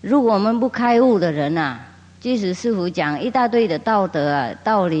如果我们不开悟的人啊，即使师父讲一大堆的道德啊、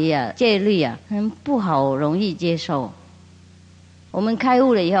道理啊、戒律啊，不好容易接受。我们开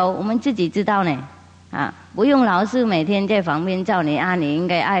悟了以后，我们自己知道呢，不用老师每天在旁边叫你啊，你应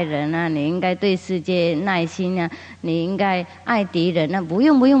该爱人啊，你应该对世界耐心啊，你应该爱敌人啊，不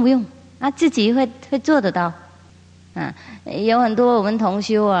用，自己会做得到。有很多我们同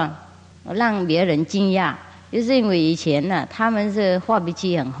修啊，让别人惊讶，就是因为以前呢，他们是发脾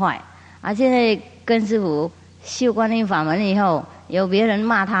气很坏，现在跟师父修观音法门以后，有别人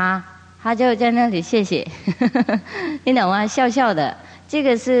骂他，他就在那里谢谢，你懂吗？笑笑的，这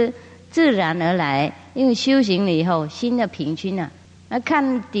个是自然而来，因为修行了以后，心的平均啊，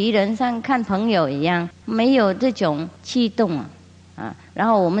看敌人像看朋友一样，没有这种气动然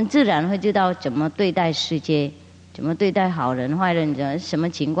后我们自然会知道怎么对待世界。怎么对待好人坏人，什么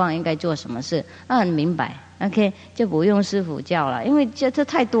情况应该做什么事，很明白。OK， 就不用师父教了，因为这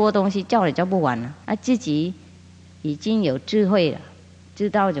太多东西教也教不完了。自己已经有智慧了，知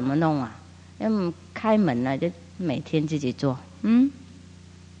道怎么弄啊。开门了就每天自己做。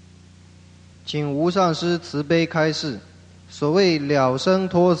请无上师慈悲开示，所谓了生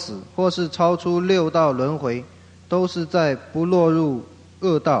脱死，或是超出六道轮回，都是在不落入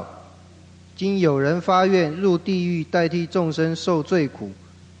恶道。今有人发愿入地狱代替众生受罪苦，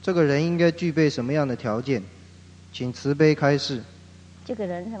这个人应该具备什么样的条件？请慈悲开示。这个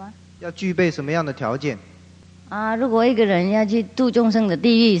人什么？要具备什么样的条件？如果一个人要去度众生的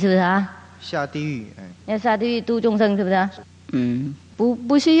地狱，是不是啊？下地狱，要下地狱度众生，是不是？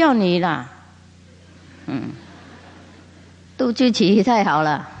不需要你啦。度自己太好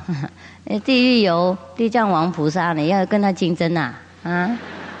了。地狱有地藏王菩萨，你要跟他竞争啊？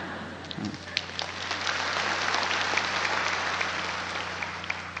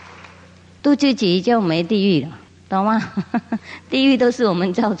度自己就没地狱了，懂吗？地狱都是我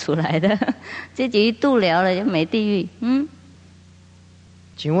们造出来的，自己度了了就没地狱。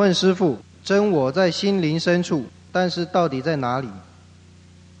请问师父，真我在心灵深处，但是到底在哪里？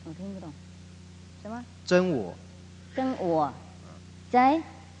我听不懂。什么？真我。真我在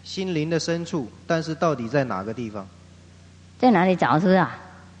心灵的深处，但是到底在哪个地方？在哪里找是不是啊？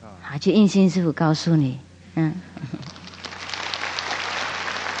去印心师父告诉你。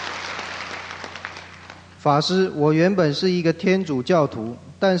法师，我原本是一个天主教徒，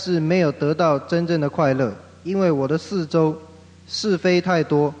但是没有得到真正的快乐，因为我的四周是非太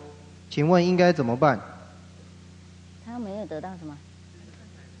多，请问应该怎么办？他没有得到什么？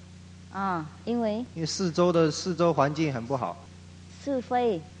因为四周环境很不好。是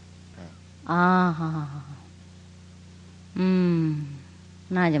非。好。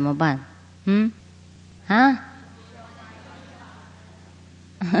那怎么办？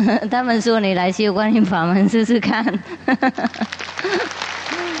他们说你来修观音法门试试看。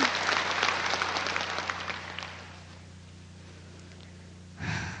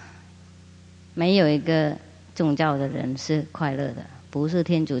没有一个宗教的人是快乐的，不是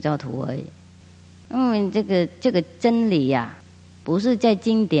天主教徒而已。因为这个真理呀、不是在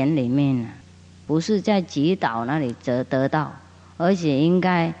经典里面啊，不是在祈祷那里得到，而且应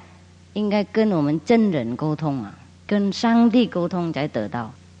该跟我们真人沟通啊，跟上帝沟通才得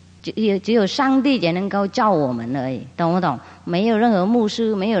到。只有上帝才能够教我们而已，懂不懂？没有任何牧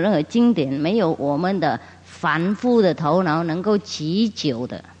师，没有任何经典，没有我们的凡夫的头脑能够祈求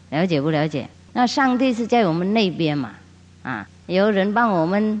的，了解不了解？那上帝是在我们那边嘛，啊，有人帮我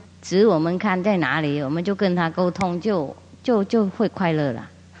们指我们看在哪里，我们就跟他沟通，就会快乐了。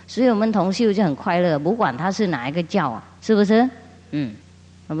所以我们同修就很快乐，不管他是哪一个教啊，是不是？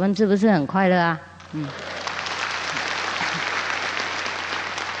我们是不是很快乐啊？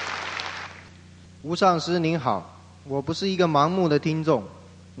吴上师您好，我不是一个盲目的听众，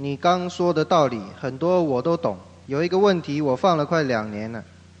你刚说的道理很多我都懂。有一个问题我放了快2年了，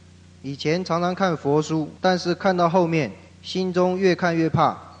以前常常看佛书，但是看到后面心中越看越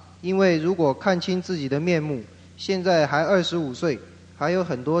怕，因为如果看清自己的面目，现在还25岁，还有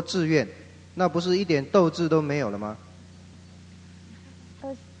很多志愿，那不是一点斗志都没有了吗？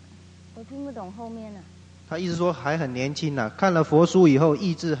我听不懂后面了。他意思说还很年轻啊，看了佛书以后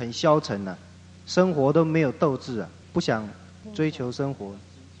意志很消沉啊，生活都没有斗志啊，不想追求生活。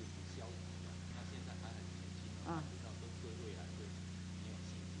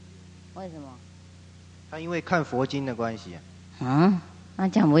为什么？他因为看佛经的关系啊。那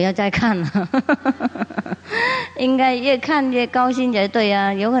讲不要再看了，应该越看越高兴才对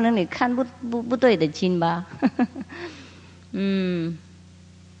啊。有可能你看不对的经吧。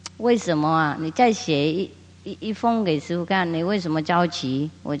为什么啊？你再写一封给师父看，你为什么着急？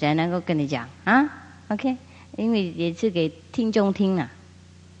我才能够跟你讲啊。OK， 因为也是给听众听啊。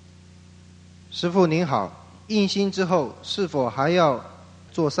师父您好，印心之后是否还要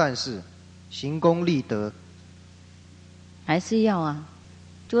做善事，行功立德？还是要啊，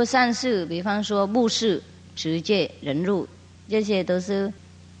做善事，比方说布施、持戒、忍辱，这些都是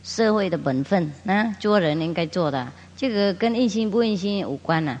社会的本分啊，做人应该做的。这个跟一心不一心无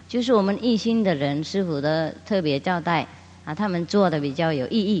关啊，就是我们一心的人，师父的特别交代啊，他们做的比较有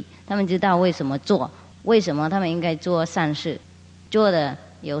意义，他们知道为什么做，为什么他们应该做善事，做的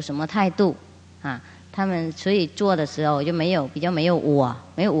有什么态度啊，他们所以做的时候就比较没有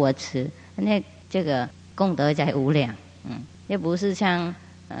我执，那这个功德才无量。又不是像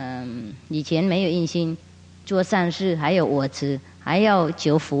以前没有印心，做善事还有我执，还要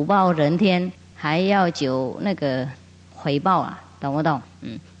求福报人天，还要求那个回报啊，懂不懂？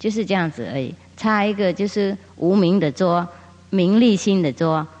就是这样子而已。差一个就是无名的做，名利心的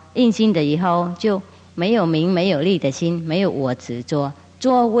做，印心的以后就没有名没有利的心，没有我执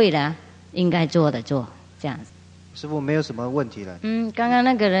做为了应该做的做，这样子。师父没有什么问题了。刚刚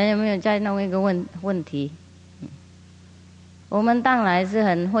那个人有没有再弄一个问题？我们当然是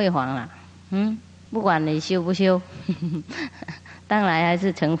很辉煌了，不管你修不修，当然还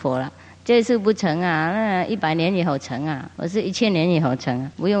是成佛了。这次不成啊，那100年以后成啊，我是1000年以后成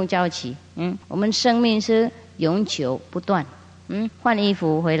啊，不用着急。我们生命是永久不断，换衣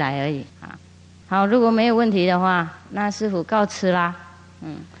服回来而已啊。好，如果没有问题的话，那师父告辞啦。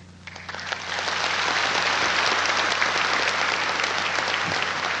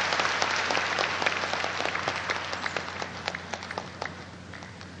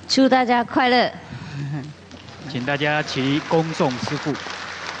祝大家快乐！请大家齐恭送师父，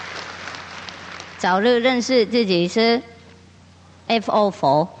早日认识自己是 FO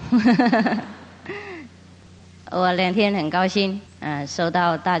佛。我2天很高兴，收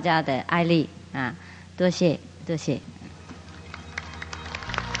到大家的爱力啊，多谢多谢。